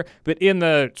Hampshire. But in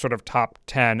the sort of top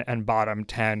 10 and bottom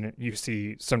 10, you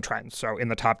see some trends. So in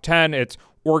the top 10, it's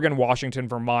Oregon, Washington,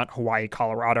 Vermont, Hawaii,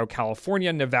 Colorado,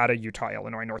 California, Nevada, Utah,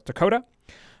 Illinois, North Dakota.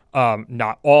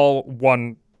 Not all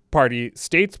one-party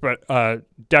states, but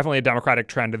definitely a Democratic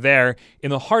trend there. In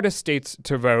the hardest states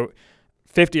to vote,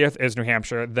 50th is New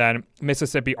Hampshire, then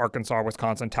Mississippi, Arkansas,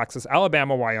 Wisconsin, Texas,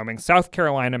 Alabama, Wyoming, South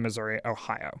Carolina, Missouri,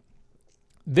 Ohio.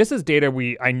 This is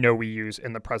data I know we use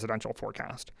in the presidential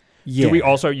forecast. Yeah. Do we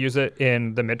also use it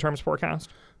in the midterms forecast?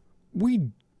 We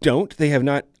don't. They have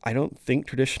not, I don't think,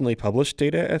 traditionally published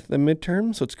data at the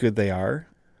midterm, so it's good they are.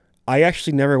 I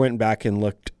actually never went back and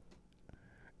looked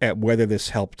at whether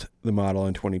this helped the model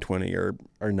in 2020 or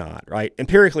not, right?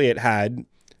 Empirically, it had,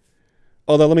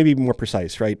 although let me be more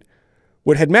precise, right?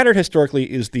 What had mattered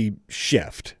historically is the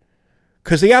shift,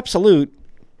 because the absolute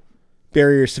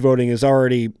barriers to voting is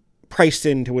already priced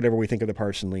into whatever we think of the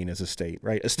partisan lean as a state,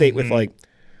 right? A state with like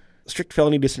strict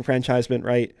felony disenfranchisement,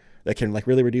 right? That can like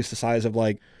really reduce the size of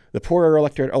like the poorer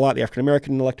electorate a lot, the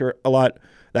African-American electorate a lot.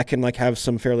 That can like have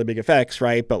some fairly big effects,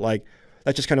 right? But like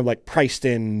that's just kind of like priced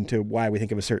into why we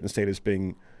think of a certain state as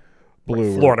being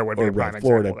blue. Florida would be a prime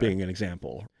Florida example being an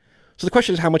example. So the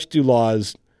question is, how much do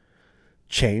laws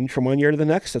change from one year to the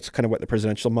next? That's kind of what the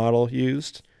presidential model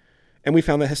used. And we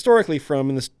found that historically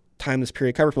from this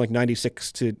period covered from like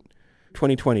 96 to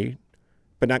 2020,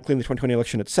 but not including the 2020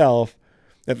 election itself,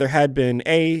 that there had been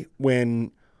A,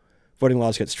 when voting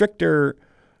laws get stricter,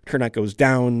 turnout goes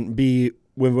down, B,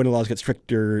 when voting laws get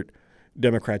stricter,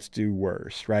 Democrats do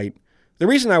worse, right? The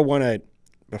reason I want to,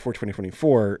 before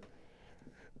 2024,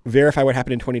 verify what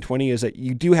happened in 2020 is that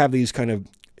you do have these kind of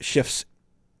shifts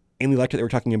in the electorate that we were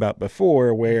talking about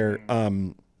before, where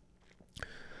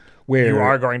you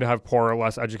are going to have poorer,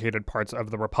 less educated parts of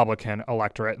the Republican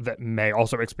electorate that may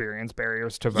also experience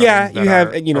barriers to voting. Yeah,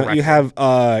 you have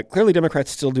clearly Democrats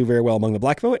still do very well among the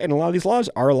black vote, and a lot of these laws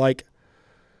are like,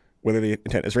 whether the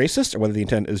intent is racist or whether the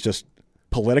intent is just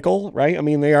political, right? I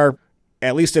mean, they are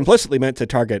at least implicitly meant to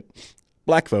target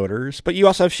black voters, but you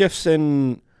also have shifts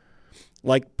in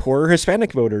like poorer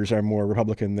Hispanic voters are more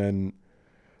Republican than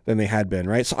they had been,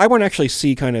 right? So I want to actually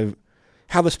see kind of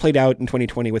how this played out in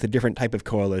 2020 with a different type of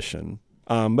coalition.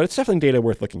 But it's definitely data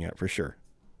worth looking at for sure.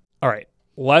 All right,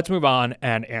 let's move on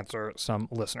and answer some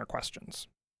listener questions.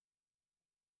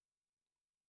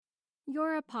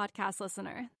 You're a podcast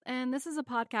listener, and this is a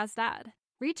podcast ad.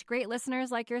 Reach great listeners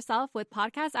like yourself with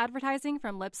podcast advertising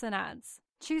from Libsyn Ads.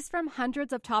 Choose from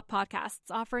hundreds of top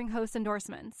podcasts offering host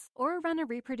endorsements, or run a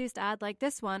reproduced ad like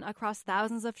this one across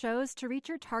thousands of shows to reach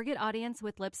your target audience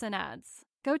with Libsyn Ads.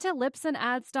 Go to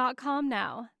libsynads.com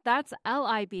now. That's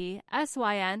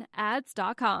LIBSYN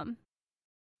ads.com.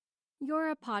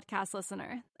 You're a podcast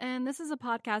listener, and this is a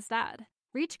podcast ad.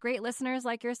 Reach great listeners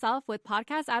like yourself with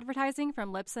podcast advertising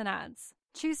from Libsyn Ads.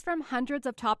 Choose from hundreds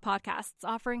of top podcasts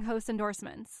offering host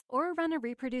endorsements, or run a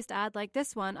reproduced ad like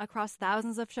this one across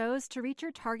thousands of shows to reach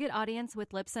your target audience with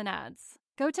Libsyn Ads.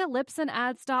 Go to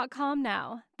libsynads.com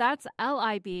now. That's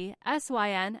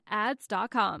LIBSYN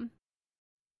ads.com.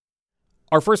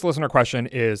 Our first listener question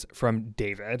is from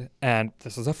David, and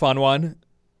this is a fun one.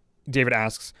 David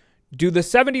asks, do the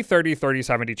 70-30,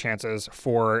 30-70 chances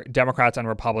for Democrats and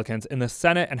Republicans in the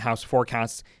Senate and House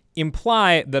forecasts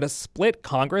imply that a split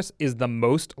Congress is the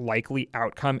most likely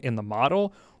outcome in the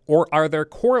model, or are there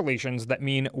correlations that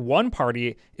mean one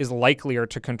party is likelier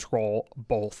to control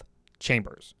both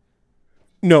chambers?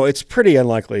 No, it's pretty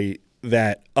unlikely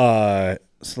that, so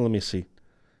let me see.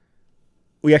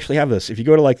 We actually have this. If you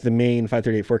go to like the main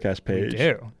 538 forecast page. We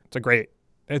do. It's a great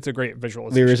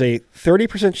visualization. There is a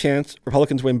 30% chance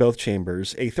Republicans win both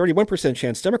chambers, a 31%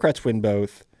 chance Democrats win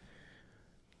both,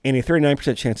 and a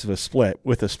 39% chance of a split,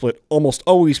 with a split almost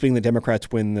always being the Democrats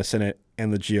win the Senate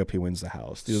and the GOP wins the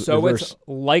House. So it's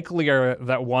likelier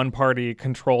that one party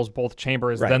controls both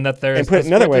chambers than that there's and put it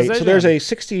another way, decision. So there's a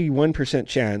 61%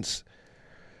 chance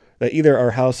that either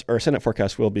our House or Senate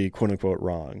forecast will be quote unquote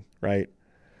wrong, right?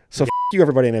 So you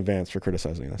everybody in advance for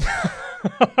criticizing us.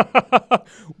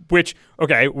 Which,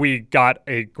 okay, we got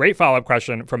a great follow-up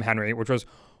question from Henry, which was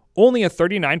only a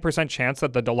 39% chance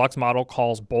that the deluxe model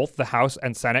calls both the House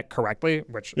and Senate correctly,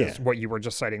 which is what you were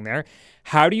just citing there.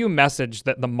 How do you message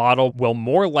that the model will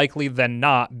more likely than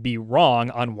not be wrong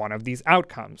on one of these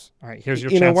outcomes? All right, here's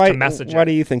your chance to message Why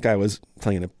do you think I was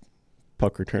playing a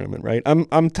poker tournament, right?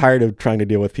 I'm tired of trying to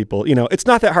deal with people. It's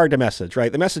not that hard to message,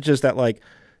 right? The message is that, like,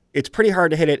 it's pretty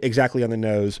hard to hit it exactly on the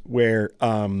nose where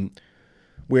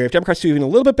if Democrats do even a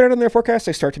little bit better than their forecast,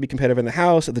 they start to be competitive in the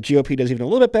House. If the GOP does even a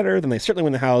little bit better, then they certainly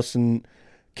win the House and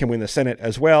can win the Senate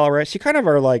as well, right? So you kind of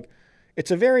are like,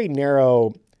 it's a very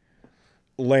narrow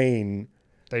lane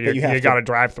that you got to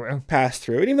drive through, pass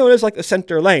through. And even though it is like the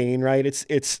center lane, right?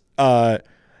 It's not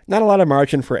a lot of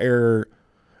margin for error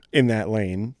in that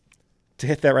lane to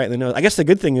hit that right in the nose. I guess the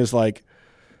good thing is, like,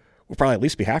 we'll probably at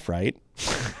least be half right.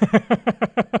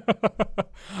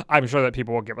 I'm sure that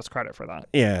people will give us credit for that.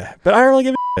 Yeah, but I don't really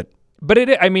give a shit. But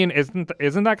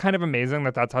isn't that kind of amazing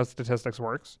that that's how statistics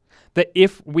works? That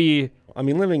if we...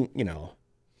 living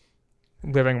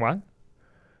what?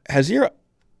 Has your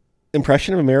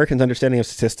impression of Americans' understanding of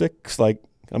statistics,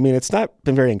 it's not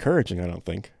been very encouraging, I don't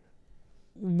think.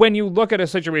 When you look at a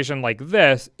situation like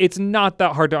this, it's not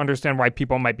that hard to understand why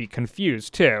people might be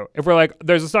confused, too. If we're like,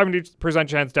 there's a 70%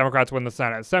 chance Democrats win the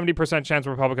Senate, 70% chance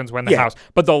Republicans win the House,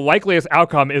 but the likeliest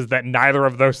outcome is that neither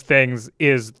of those things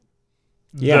is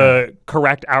the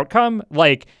correct outcome,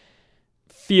 you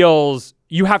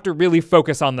have to really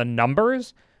focus on the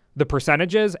numbers, the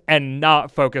percentages, and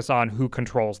not focus on who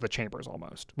controls the chambers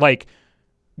almost.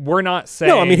 We're not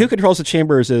saying... No, who controls the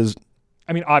chambers is...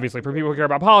 obviously, for people who care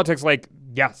about politics,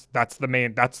 yes, that's the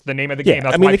name of the game.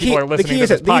 That's why people are listening to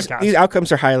this podcast. These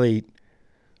outcomes are highly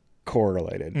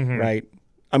correlated, right?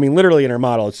 Literally in our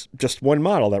model, it's just one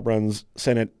model that runs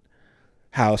Senate,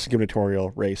 House,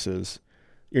 gubernatorial races.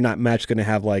 You're not much going to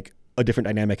have a different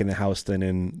dynamic in the House than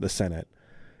in the Senate.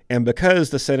 And because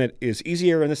the Senate is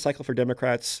easier in this cycle for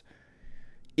Democrats,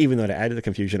 even though to add to the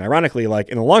confusion, ironically,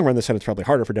 in the long run, the Senate's probably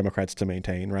harder for Democrats to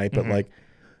maintain, right? But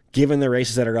given the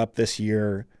races that are up this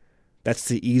year, that's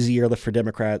the easier lift for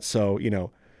Democrats. So,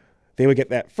 they would get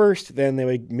that first, then they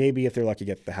would maybe, if they're lucky,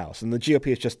 get the House. And the GOP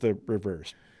is just the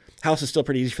reverse. House is still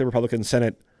pretty easy for the Republicans.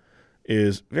 Senate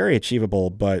is very achievable,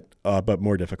 but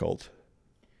more difficult.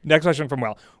 Next question from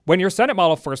Will. When your Senate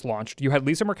model first launched, you had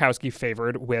Lisa Murkowski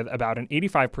favored with about an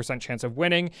 85% chance of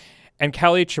winning and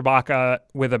Kelly Tshibaka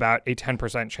with about a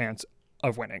 10% chance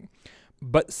of winning.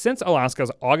 But since Alaska's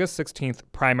August 16th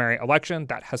primary election,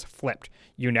 that has flipped.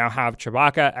 You now have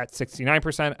Tshibaka at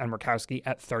 69% and Murkowski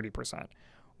at 30%.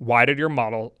 Why did your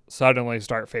model suddenly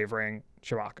start favoring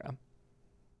Tshibaka?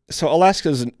 So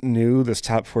Alaska's new. This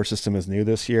top four system is new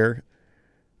this year.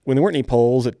 When there weren't any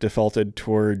polls, it defaulted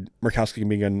toward Murkowski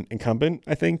being an incumbent,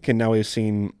 I think, and now we've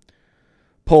seen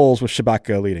polls with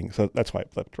Tshibaka leading. So that's why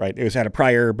it flipped, right? It was had a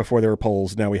prior before there were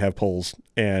polls. Now we have polls,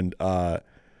 and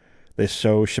they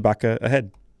show Tshibaka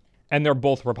ahead. And they're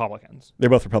both Republicans. They're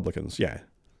both Republicans, yeah.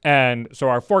 And so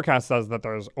our forecast says that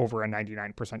there's over a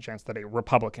 99% chance that a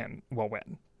Republican will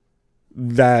win.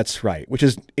 That's right, which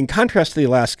is in contrast to the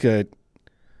Alaska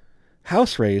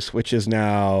House race, which is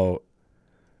now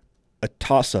a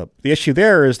toss-up. The issue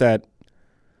there is that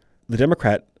the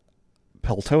Democrat,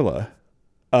 Peltola,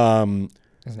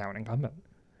 is now an incumbent.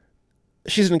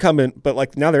 She's an incumbent, but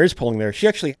like now there is polling there. She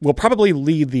actually will probably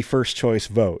lead the first choice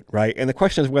vote, right? And the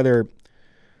question is whether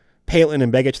Palin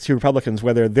and Begich, the two Republicans,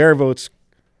 whether their votes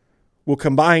will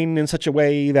combine in such a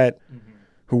way that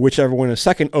whichever one is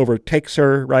second overtakes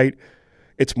her, right?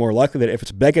 It's more likely that if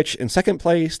it's Begich in second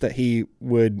place, that he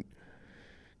would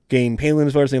gain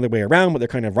Palin's voters the other way around, but they're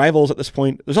kind of rivals at this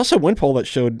point. There's also one poll that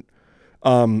showed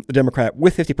the Democrat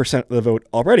with 50% of the vote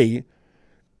already,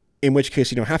 in which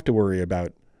case you don't have to worry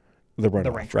about the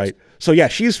runoff, right? So yeah,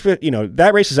 she's,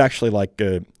 that race is actually like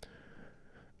a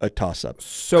toss-up.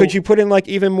 So could you put in like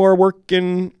even more work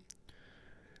in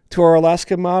to our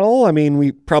Alaska model? I mean,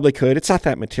 we probably could. It's not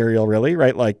that material really,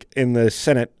 right? Like in the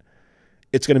Senate,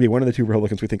 it's going to be one of the two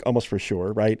Republicans, we think, almost for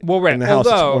sure, right? Well, right. In the House,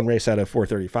 it's one race out of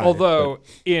 435. Although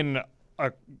in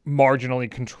a marginally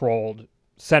controlled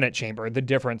Senate chamber, the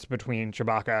difference between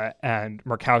Tshibaka and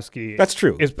Murkowski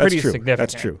is pretty significant.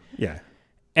 That's true, yeah.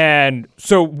 And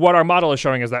so what our model is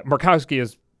showing is that Murkowski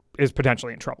is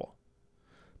potentially in trouble.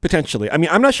 Potentially. I mean,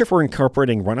 I'm not sure if we're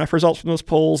incorporating runoff results from those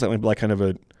polls. That would be like kind of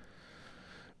a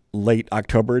late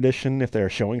October edition if they're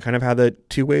showing kind of how the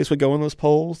two ways would go in those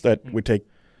polls. That would take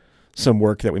some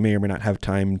work that we may or may not have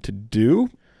time to do.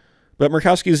 But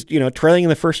Murkowski's, trailing in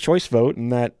the first choice vote,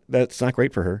 and that's not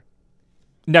great for her.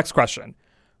 Next question.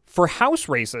 For House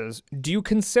races, do you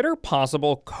consider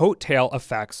possible coattail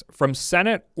effects from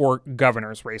Senate or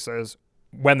governor's races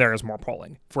when there is more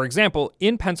polling? For example,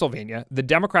 in Pennsylvania, the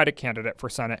Democratic candidate for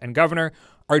Senate and governor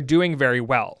are doing very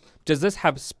well. Does this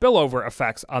have spillover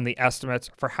effects on the estimates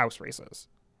for House races?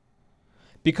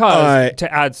 Because,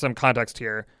 to add some context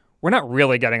here, we're not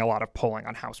really getting a lot of polling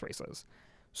on House races.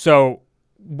 So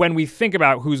when we think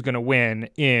about who's going to win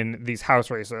in these House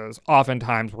races,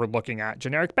 oftentimes we're looking at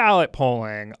generic ballot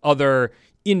polling, other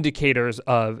indicators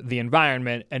of the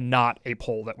environment, and not a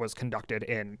poll that was conducted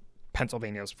in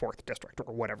Pennsylvania's 4th district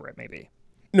or whatever it may be.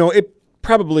 No, it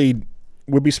probably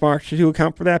would be smart to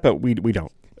account for that, but we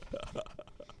don't.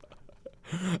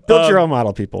 Build your own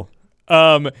model, people.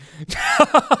 All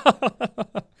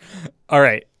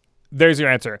right. There's your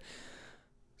answer.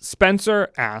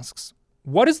 Spencer asks,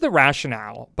 what is the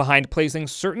rationale behind placing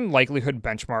certain likelihood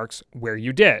benchmarks where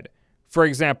you did? For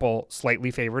example,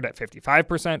 slightly favored at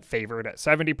 55%, favored at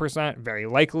 70%, very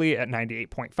likely at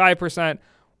 98.5%,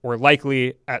 or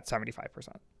likely at 75%.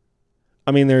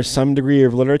 I mean, there's some degree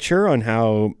of literature on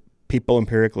how people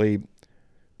empirically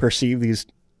perceive these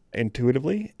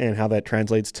intuitively and how that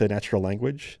translates to natural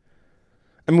language.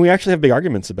 I mean, we actually have big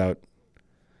arguments about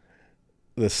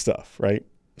this stuff, right?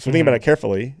 So think about it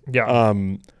carefully. Yeah.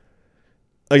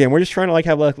 Again, we're just trying to like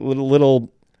have like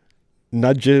little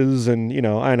nudges and, I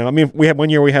don't know. I mean, we had one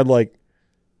year we had like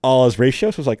all as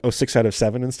ratios was like 6 out of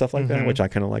 7 and stuff like that, which I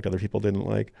kind of liked. Other people didn't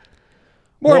like.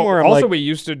 More and more. Also, we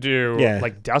used to do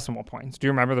like decimal points. Do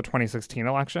you remember the 2016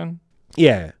 election?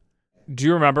 Yeah. Do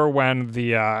you remember when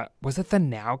was it the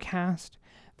Nowcast?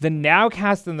 The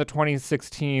Nowcast in the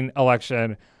 2016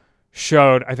 election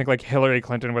showed, I think, like Hillary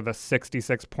Clinton with a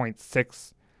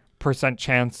 66.6%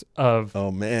 chance of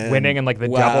winning, and like the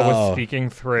devil was speaking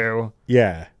through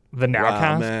the Nowcast.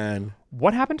 Wow, man.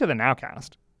 What happened to the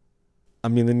Nowcast? I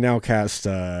mean, the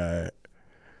Nowcast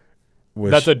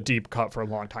was... That's a deep cut for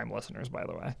long-time listeners, by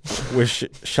the way. Was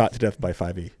shot to death by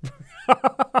 5e.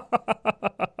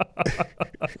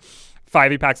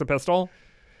 5e packs a pistol?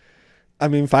 I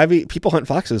mean, 5e, people hunt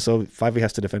foxes, so 5e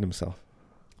has to defend himself.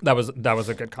 That was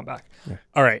a good comeback. Yeah.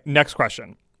 All right, next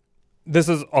question. This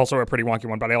is also a pretty wonky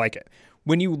one, but I like it.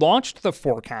 When you launched the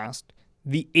forecast,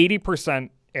 the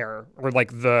 80% error, or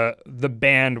like the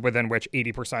band within which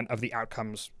 80% of the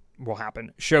outcomes will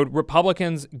happen, showed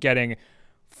Republicans getting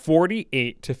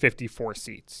 48 to 54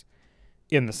 seats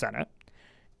in the Senate.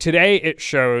 Today, it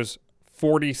shows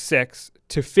 46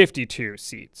 to 52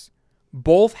 seats,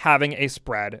 both having a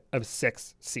spread of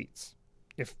 6 seats,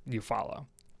 if you follow.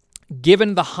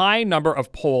 Given the high number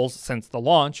of polls since the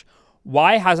launch,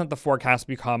 why hasn't the forecast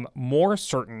become more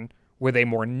certain with a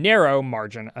more narrow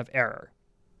margin of error?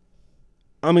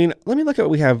 I mean, let me look at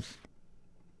what we have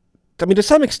I mean, to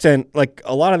some extent, like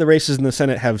a lot of the races in the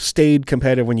Senate have stayed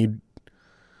competitive when you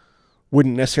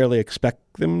wouldn't necessarily expect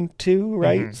them to,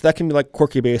 right? Mm-hmm. So that can be like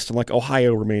quirky based on like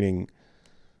Ohio remaining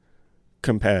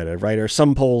competitive, right? Or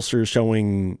some polls are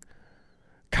showing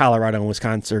Colorado and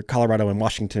Wisconsin, or Colorado and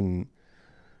Washington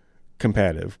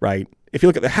competitive, right? If you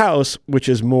look at the House, which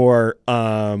is more,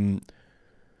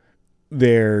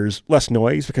 there's less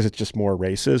noise because it's just more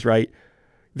races, right?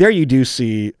 There you do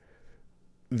see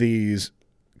these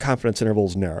confidence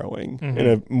intervals narrowing in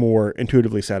a more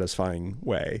intuitively satisfying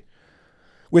way.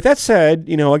 With that said,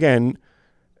 again,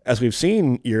 as we've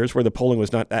seen years where the polling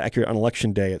was not that accurate on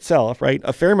election day itself, right?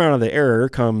 A fair amount of the error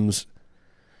comes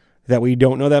that we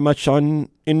don't know that much in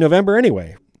November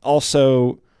anyway.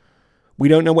 Also, we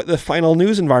don't know what the final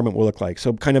news environment will look like.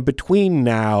 So kind of between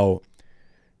now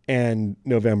and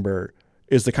November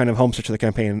is the kind of home stretch of the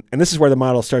campaign. And this is where the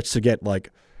model starts to get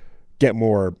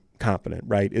more competent,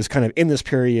 right? Is kind of in this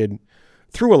period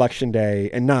through election day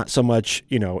and not so much,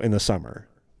 in the summer.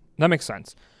 That makes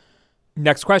sense.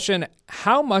 Next question.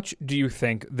 How much do you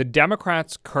think the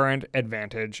Democrats' current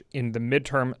advantage in the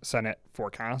midterm Senate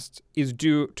forecasts is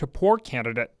due to poor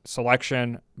candidate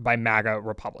selection by MAGA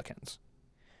Republicans?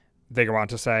 They go on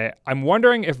to say, I'm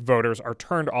wondering if voters are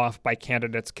turned off by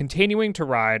candidates continuing to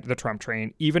ride the Trump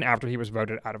train even after he was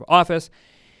voted out of office.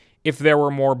 If there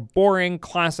were more boring,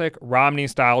 classic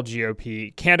Romney-style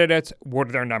GOP candidates, would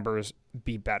their numbers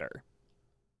be better?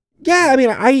 Yeah, I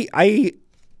mean,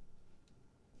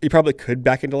 you probably could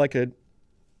back into like a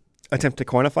attempt to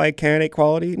quantify candidate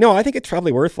quality. No, I think it's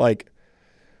probably worth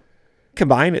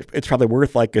combined, it's probably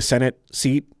worth like a Senate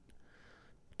seat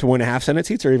to 1.5 Senate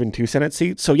seats or even 2 Senate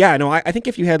seats. So yeah, no, I think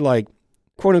if you had like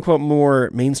quote unquote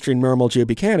more mainstream normal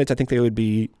GOP candidates, I think they would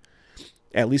be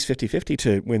at least 50-50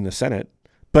 to win the Senate.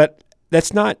 But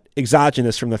that's not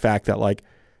exogenous from the fact that like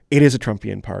it is a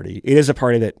Trumpian party. It is a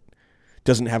party that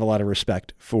doesn't have a lot of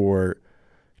respect for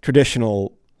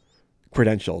traditional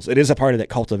credentials. It is a party that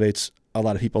cultivates a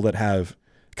lot of people that have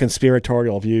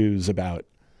conspiratorial views about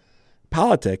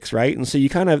politics, right? And so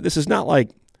this is not like,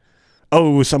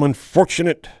 some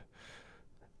unfortunate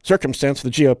circumstance for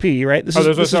the GOP, right?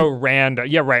 There's so random.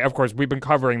 Yeah, right. Of course, we've been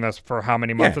covering this for how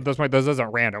many months at this point? This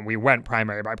isn't random. We went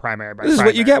primary by primary by primary. This is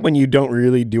what you get when you don't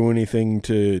really do anything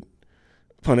to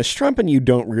punish Trump and you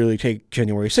don't really take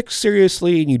January 6th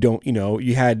seriously and you don't,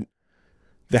 you had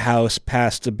the House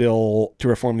passed a bill to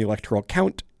reform the Electoral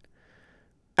Count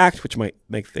Act, which might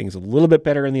make things a little bit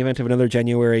better in the event of another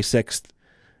January 6th.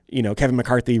 Kevin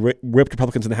McCarthy whipped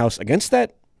Republicans in the House against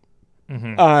that.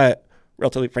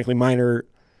 Relatively, frankly, minor.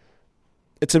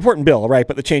 It's an important bill, right?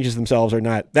 But the changes themselves are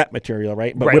not that material,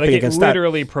 right? But whipping against that. It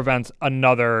literally prevents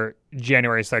another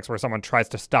January 6th where someone tries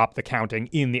to stop the counting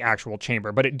in the actual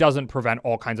chamber, but it doesn't prevent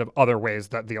all kinds of other ways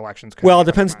that the elections could. Well, it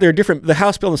depends. They're different. The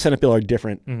House bill and the Senate bill are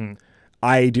different.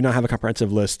 I do not have a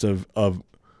comprehensive list of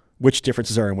which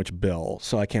differences are in which bill,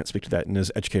 so I can't speak to that in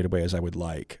as educated a way as I would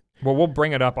like. Well, we'll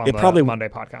bring it up on the Monday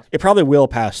podcast. It probably will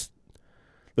pass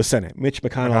the Senate. Mitch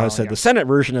McConnell has said the Senate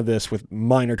version of this, with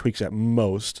minor tweaks at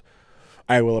most,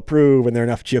 I will approve, and there are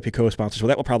enough GOP co-sponsors, so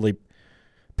that will probably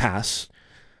pass.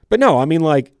 But no, I mean,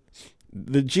 like,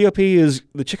 the GOP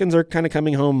the chickens are kind of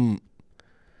coming home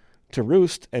to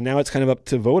roost, and now it's kind of up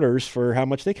to voters for how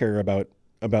much they care about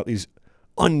these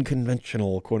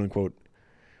unconventional, quote unquote,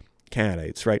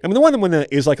 candidates, right? I mean, the one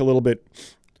that is like a little bit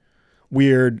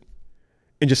weird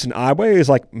in just an odd way is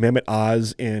like Mehmet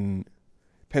Oz in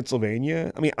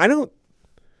Pennsylvania. I mean, I don't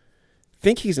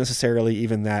think he's necessarily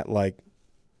even that like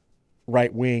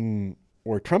right wing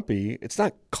or Trumpy. It's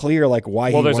not clear like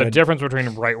why. Well, there's a difference between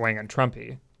right wing and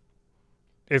Trumpy.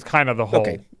 It's kind of the whole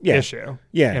issue,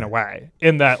 in a way.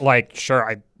 In that, like,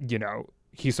 sure,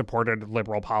 he supported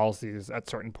liberal policies at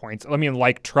certain points. I mean,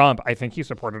 like Trump, I think he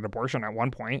supported abortion at one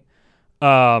point.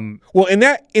 Well, in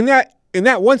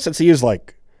that one sense, he is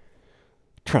like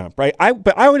Trump, right?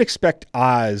 But I would expect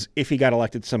Oz, if he got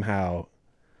elected somehow,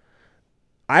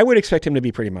 I would expect him to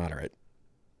be pretty moderate,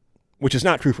 which is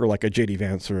not true for like a J.D.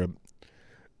 Vance or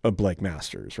a Blake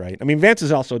Masters, right? I mean, Vance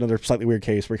is also another slightly weird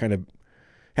case where he kind of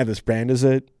have this brand as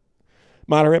a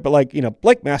moderate, but like,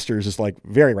 Blake Masters is like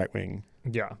very right wing.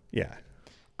 Yeah. Yeah.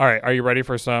 All right. Are you ready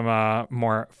for some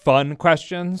more fun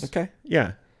questions? Okay.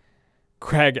 Yeah.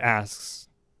 Craig asks,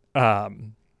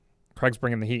 Craig's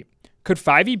bringing the heat. Could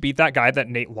 5e beat that guy that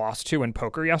Nate lost to in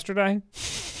poker yesterday?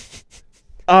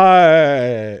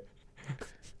 I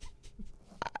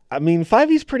mean,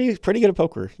 5e's pretty good at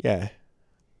poker. Yeah.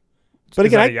 But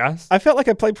again, I felt like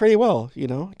I played pretty well,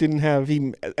 Didn't have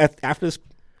after this.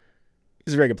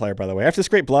 He's a very good player, by the way. After this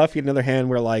great bluff, he had another hand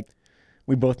where like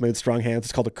we both made strong hands.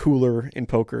 It's called a cooler in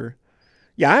poker.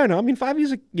 Yeah, I don't know. I mean,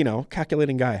 5E's a,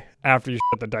 calculating guy. After you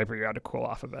shit the diaper, you had to cool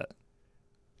off a bit.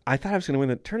 I thought I was going to win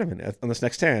the tournament on this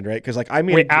next hand, right? Because I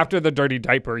made... Wait, after the dirty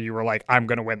diaper, you were like, I'm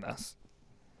going to win this.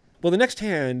 Well, the next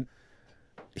hand,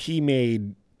 he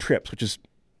made trips, which is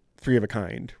 3 of a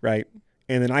kind, right?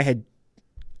 And then I had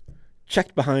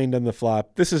checked behind on the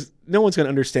flop. No one's going to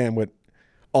understand what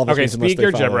all this means. Okay, speak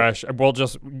your gibberish. We'll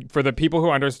just, for the people who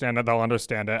understand it, they'll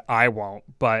understand it. I won't,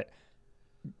 but...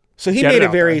 So he made a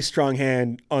very strong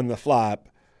hand on the flop,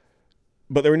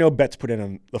 but there were no bets put in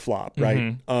on the flop, right?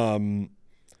 Mm-hmm.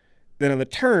 Then on the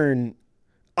turn,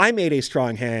 I made a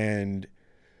strong hand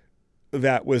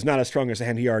that was not as strong as the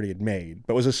hand he already had made,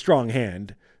 but was a strong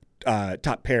hand,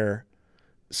 top pair.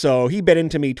 So he bet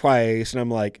into me twice, and I'm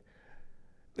like,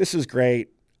 this is great.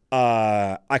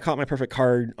 I caught my perfect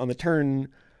card on the turn.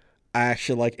 I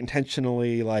actually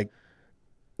intentionally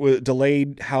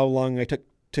delayed how long I took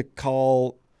to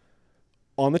call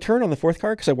on the turn on the 4th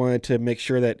card because I wanted to make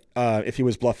sure that if he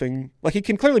was bluffing, he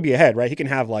can clearly be ahead, right? He can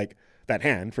have that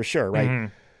hand for sure, right? Mm-hmm.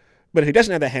 But if he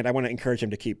doesn't have that hand, I want to encourage him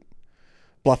to keep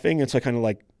bluffing. And so I kind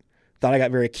of thought I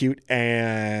got very cute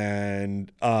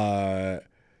and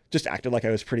just acted like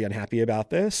I was pretty unhappy about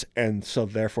this. And so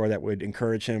therefore that would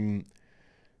encourage him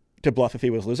to bluff if he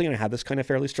was losing. And I had this kind of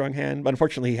fairly strong hand, but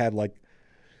unfortunately he had the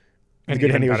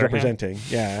good hand he was representing.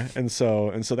 Yeah. And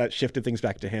so that shifted things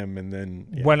back to him. And then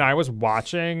when I was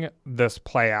watching this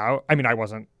play out, I mean, I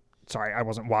wasn't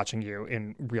watching you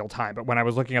in real time, but when I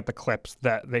was looking at the clips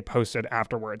that they posted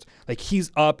afterwards,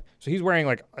 he's up. So he's wearing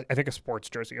I think a sports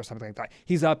jersey or something like that.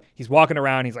 He's up, he's walking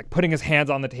around, he's putting his hands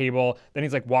on the table. Then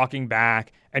he's walking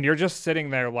back and you're just sitting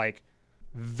there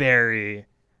very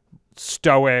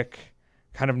stoic,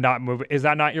 kind of not moving. Is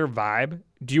that not your vibe?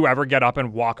 Do you ever get up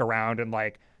and walk around and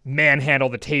manhandle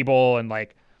the table and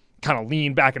kind of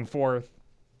lean back and forth?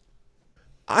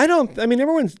 I mean,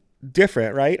 everyone's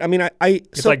different, right? I mean,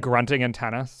 it's like grunting in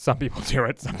tennis. Some people do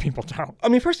it, some people don't. I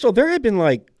mean, first of all, there had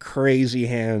been crazy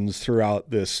hands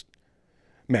throughout this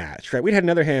match, right? We'd had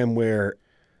another hand where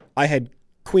I had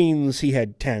queens, he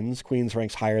had tens. Queens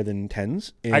ranks higher than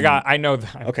tens. I know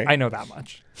that. Okay. I know that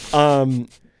much. And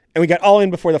we got all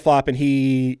in before the flop and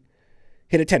he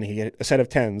hit a 10. He hit a set of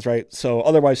tens, right? So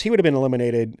otherwise he would have been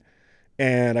eliminated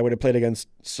and I would have played against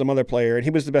some other player and he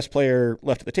was the best player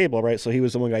left at the table, right? So he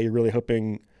was the one guy you're really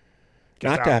hoping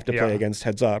not to have to play against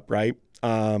heads up, right?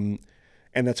 And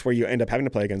that's where you end up having to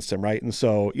play against him, right? And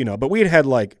so, but we had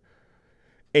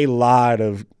a lot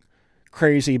of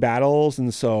crazy battles.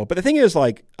 And so, but the thing is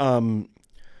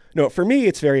for me,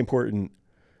 it's very important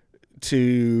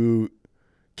to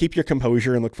keep your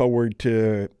composure and look forward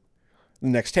to the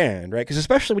next hand, right? Because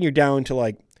especially when you're down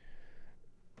to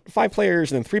 5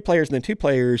 players and then 3 players and then 2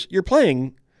 players, you're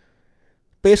playing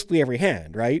basically every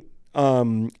hand, right?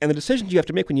 And the decisions you have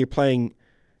to make when you're playing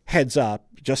heads up,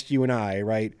 just you and I,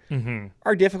 right,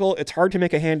 are difficult. It's hard to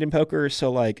make a hand in poker.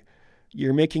 So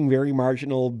you're making very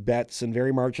marginal bets and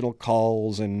very marginal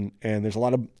calls and there's a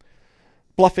lot of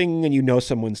bluffing and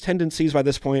someone's tendencies by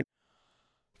this point.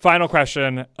 Final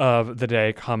question of the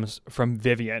day comes from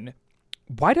Vivian.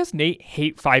 Why does Nate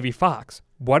hate 5e Fox?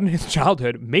 What in his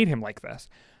childhood made him like this?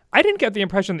 I didn't get the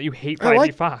impression that you hate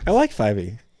 5e Fox. I like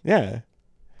 5e. Yeah.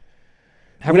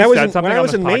 When I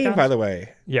was in Maine, by the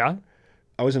way. Yeah?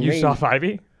 I was in Maine. You saw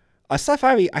 5e? I saw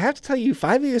 5e. I have to tell you,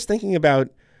 5e is thinking about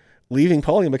leaving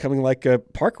polling and becoming a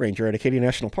park ranger at Acadia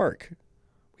National Park.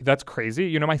 That's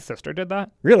crazy. My sister did that?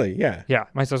 Really? Yeah. Yeah.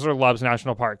 My sister loves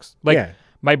national parks.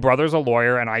 My brother's a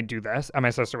lawyer and I do this. And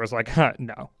my sister was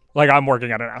no. I'm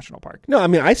working at a national park. No, I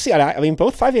mean, I see it. I mean,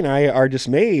 both 5e and I are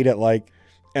dismayed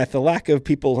at the lack of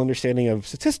people's understanding of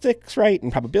statistics, right,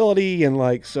 and probability, and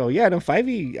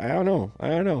 5e. I don't know.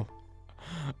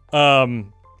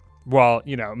 Well,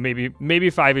 maybe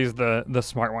 5e is the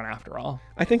smart one after all.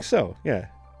 I think so. Yeah.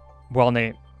 Well,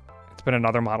 Nate, it's been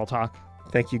another Model Talk.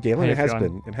 Thank you, Galen. It has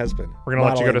been. We're gonna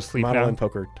let you go to sleep now. Model and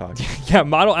poker talk. Yeah,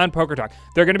 model and poker talk.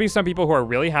 There are gonna be some people who are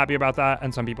really happy about that,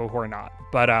 and some people who are not.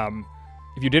 But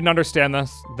if you didn't understand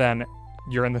this, then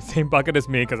you're in the same bucket as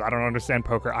me because I don't understand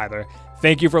poker either.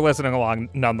 Thank you for listening along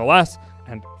nonetheless.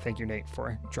 And thank you, Nate,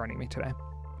 for joining me today.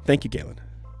 Thank you, Galen.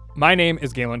 My name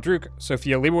is Galen Druk.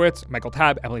 Sophia Leibowitz, Michael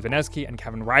Tabb, Emily Vineski, and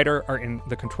Kevin Ryder are in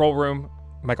the control room.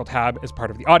 Michael Tabb is part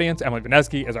of the audience. Emily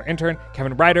Vineski is our intern.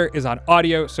 Kevin Ryder is on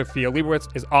audio. Sophia Leibowitz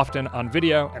is often on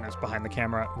video and is behind the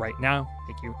camera right now.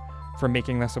 Thank you for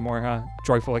making this a more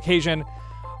joyful occasion.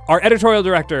 Our editorial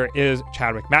director is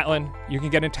Chadwick Matlin. You can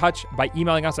get in touch by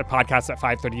emailing us at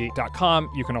podcasts@538.com.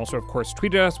 You can also, of course,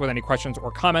 tweet at us with any questions or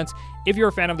comments. If you're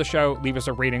a fan of the show, leave us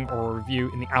a rating or a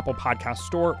review in the Apple Podcast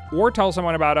Store or tell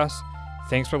someone about us.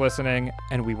 Thanks for listening,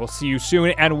 and we will see you soon.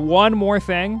 And one more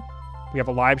thing, we have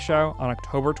a live show on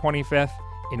October 25th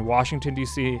in Washington,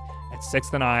 D.C. at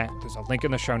 6th and I. There's a link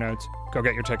in the show notes. Go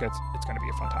get your tickets. It's going to be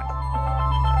a fun time.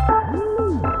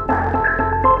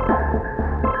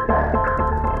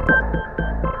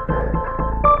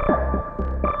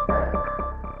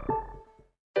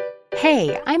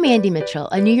 Hey, I'm Andy Mitchell,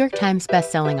 a New York Times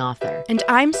bestselling author. And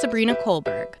I'm Sabrina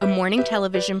Kohlberg, a morning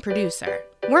television producer.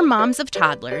 We're moms of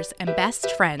toddlers and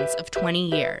best friends of 20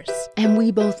 years. And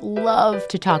we both love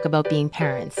to talk about being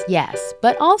parents, yes,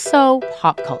 but also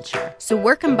pop culture. So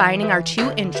we're combining our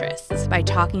two interests by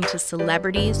talking to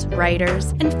celebrities,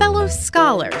 writers, and fellow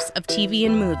scholars of TV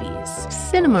and movies.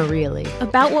 Cinema, really.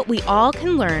 About what we all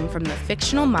can learn from the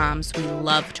fictional moms we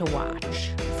love to watch.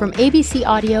 From ABC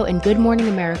Audio and Good Morning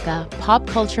America, Pop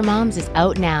Culture Moms is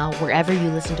out now wherever you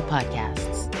listen to podcasts.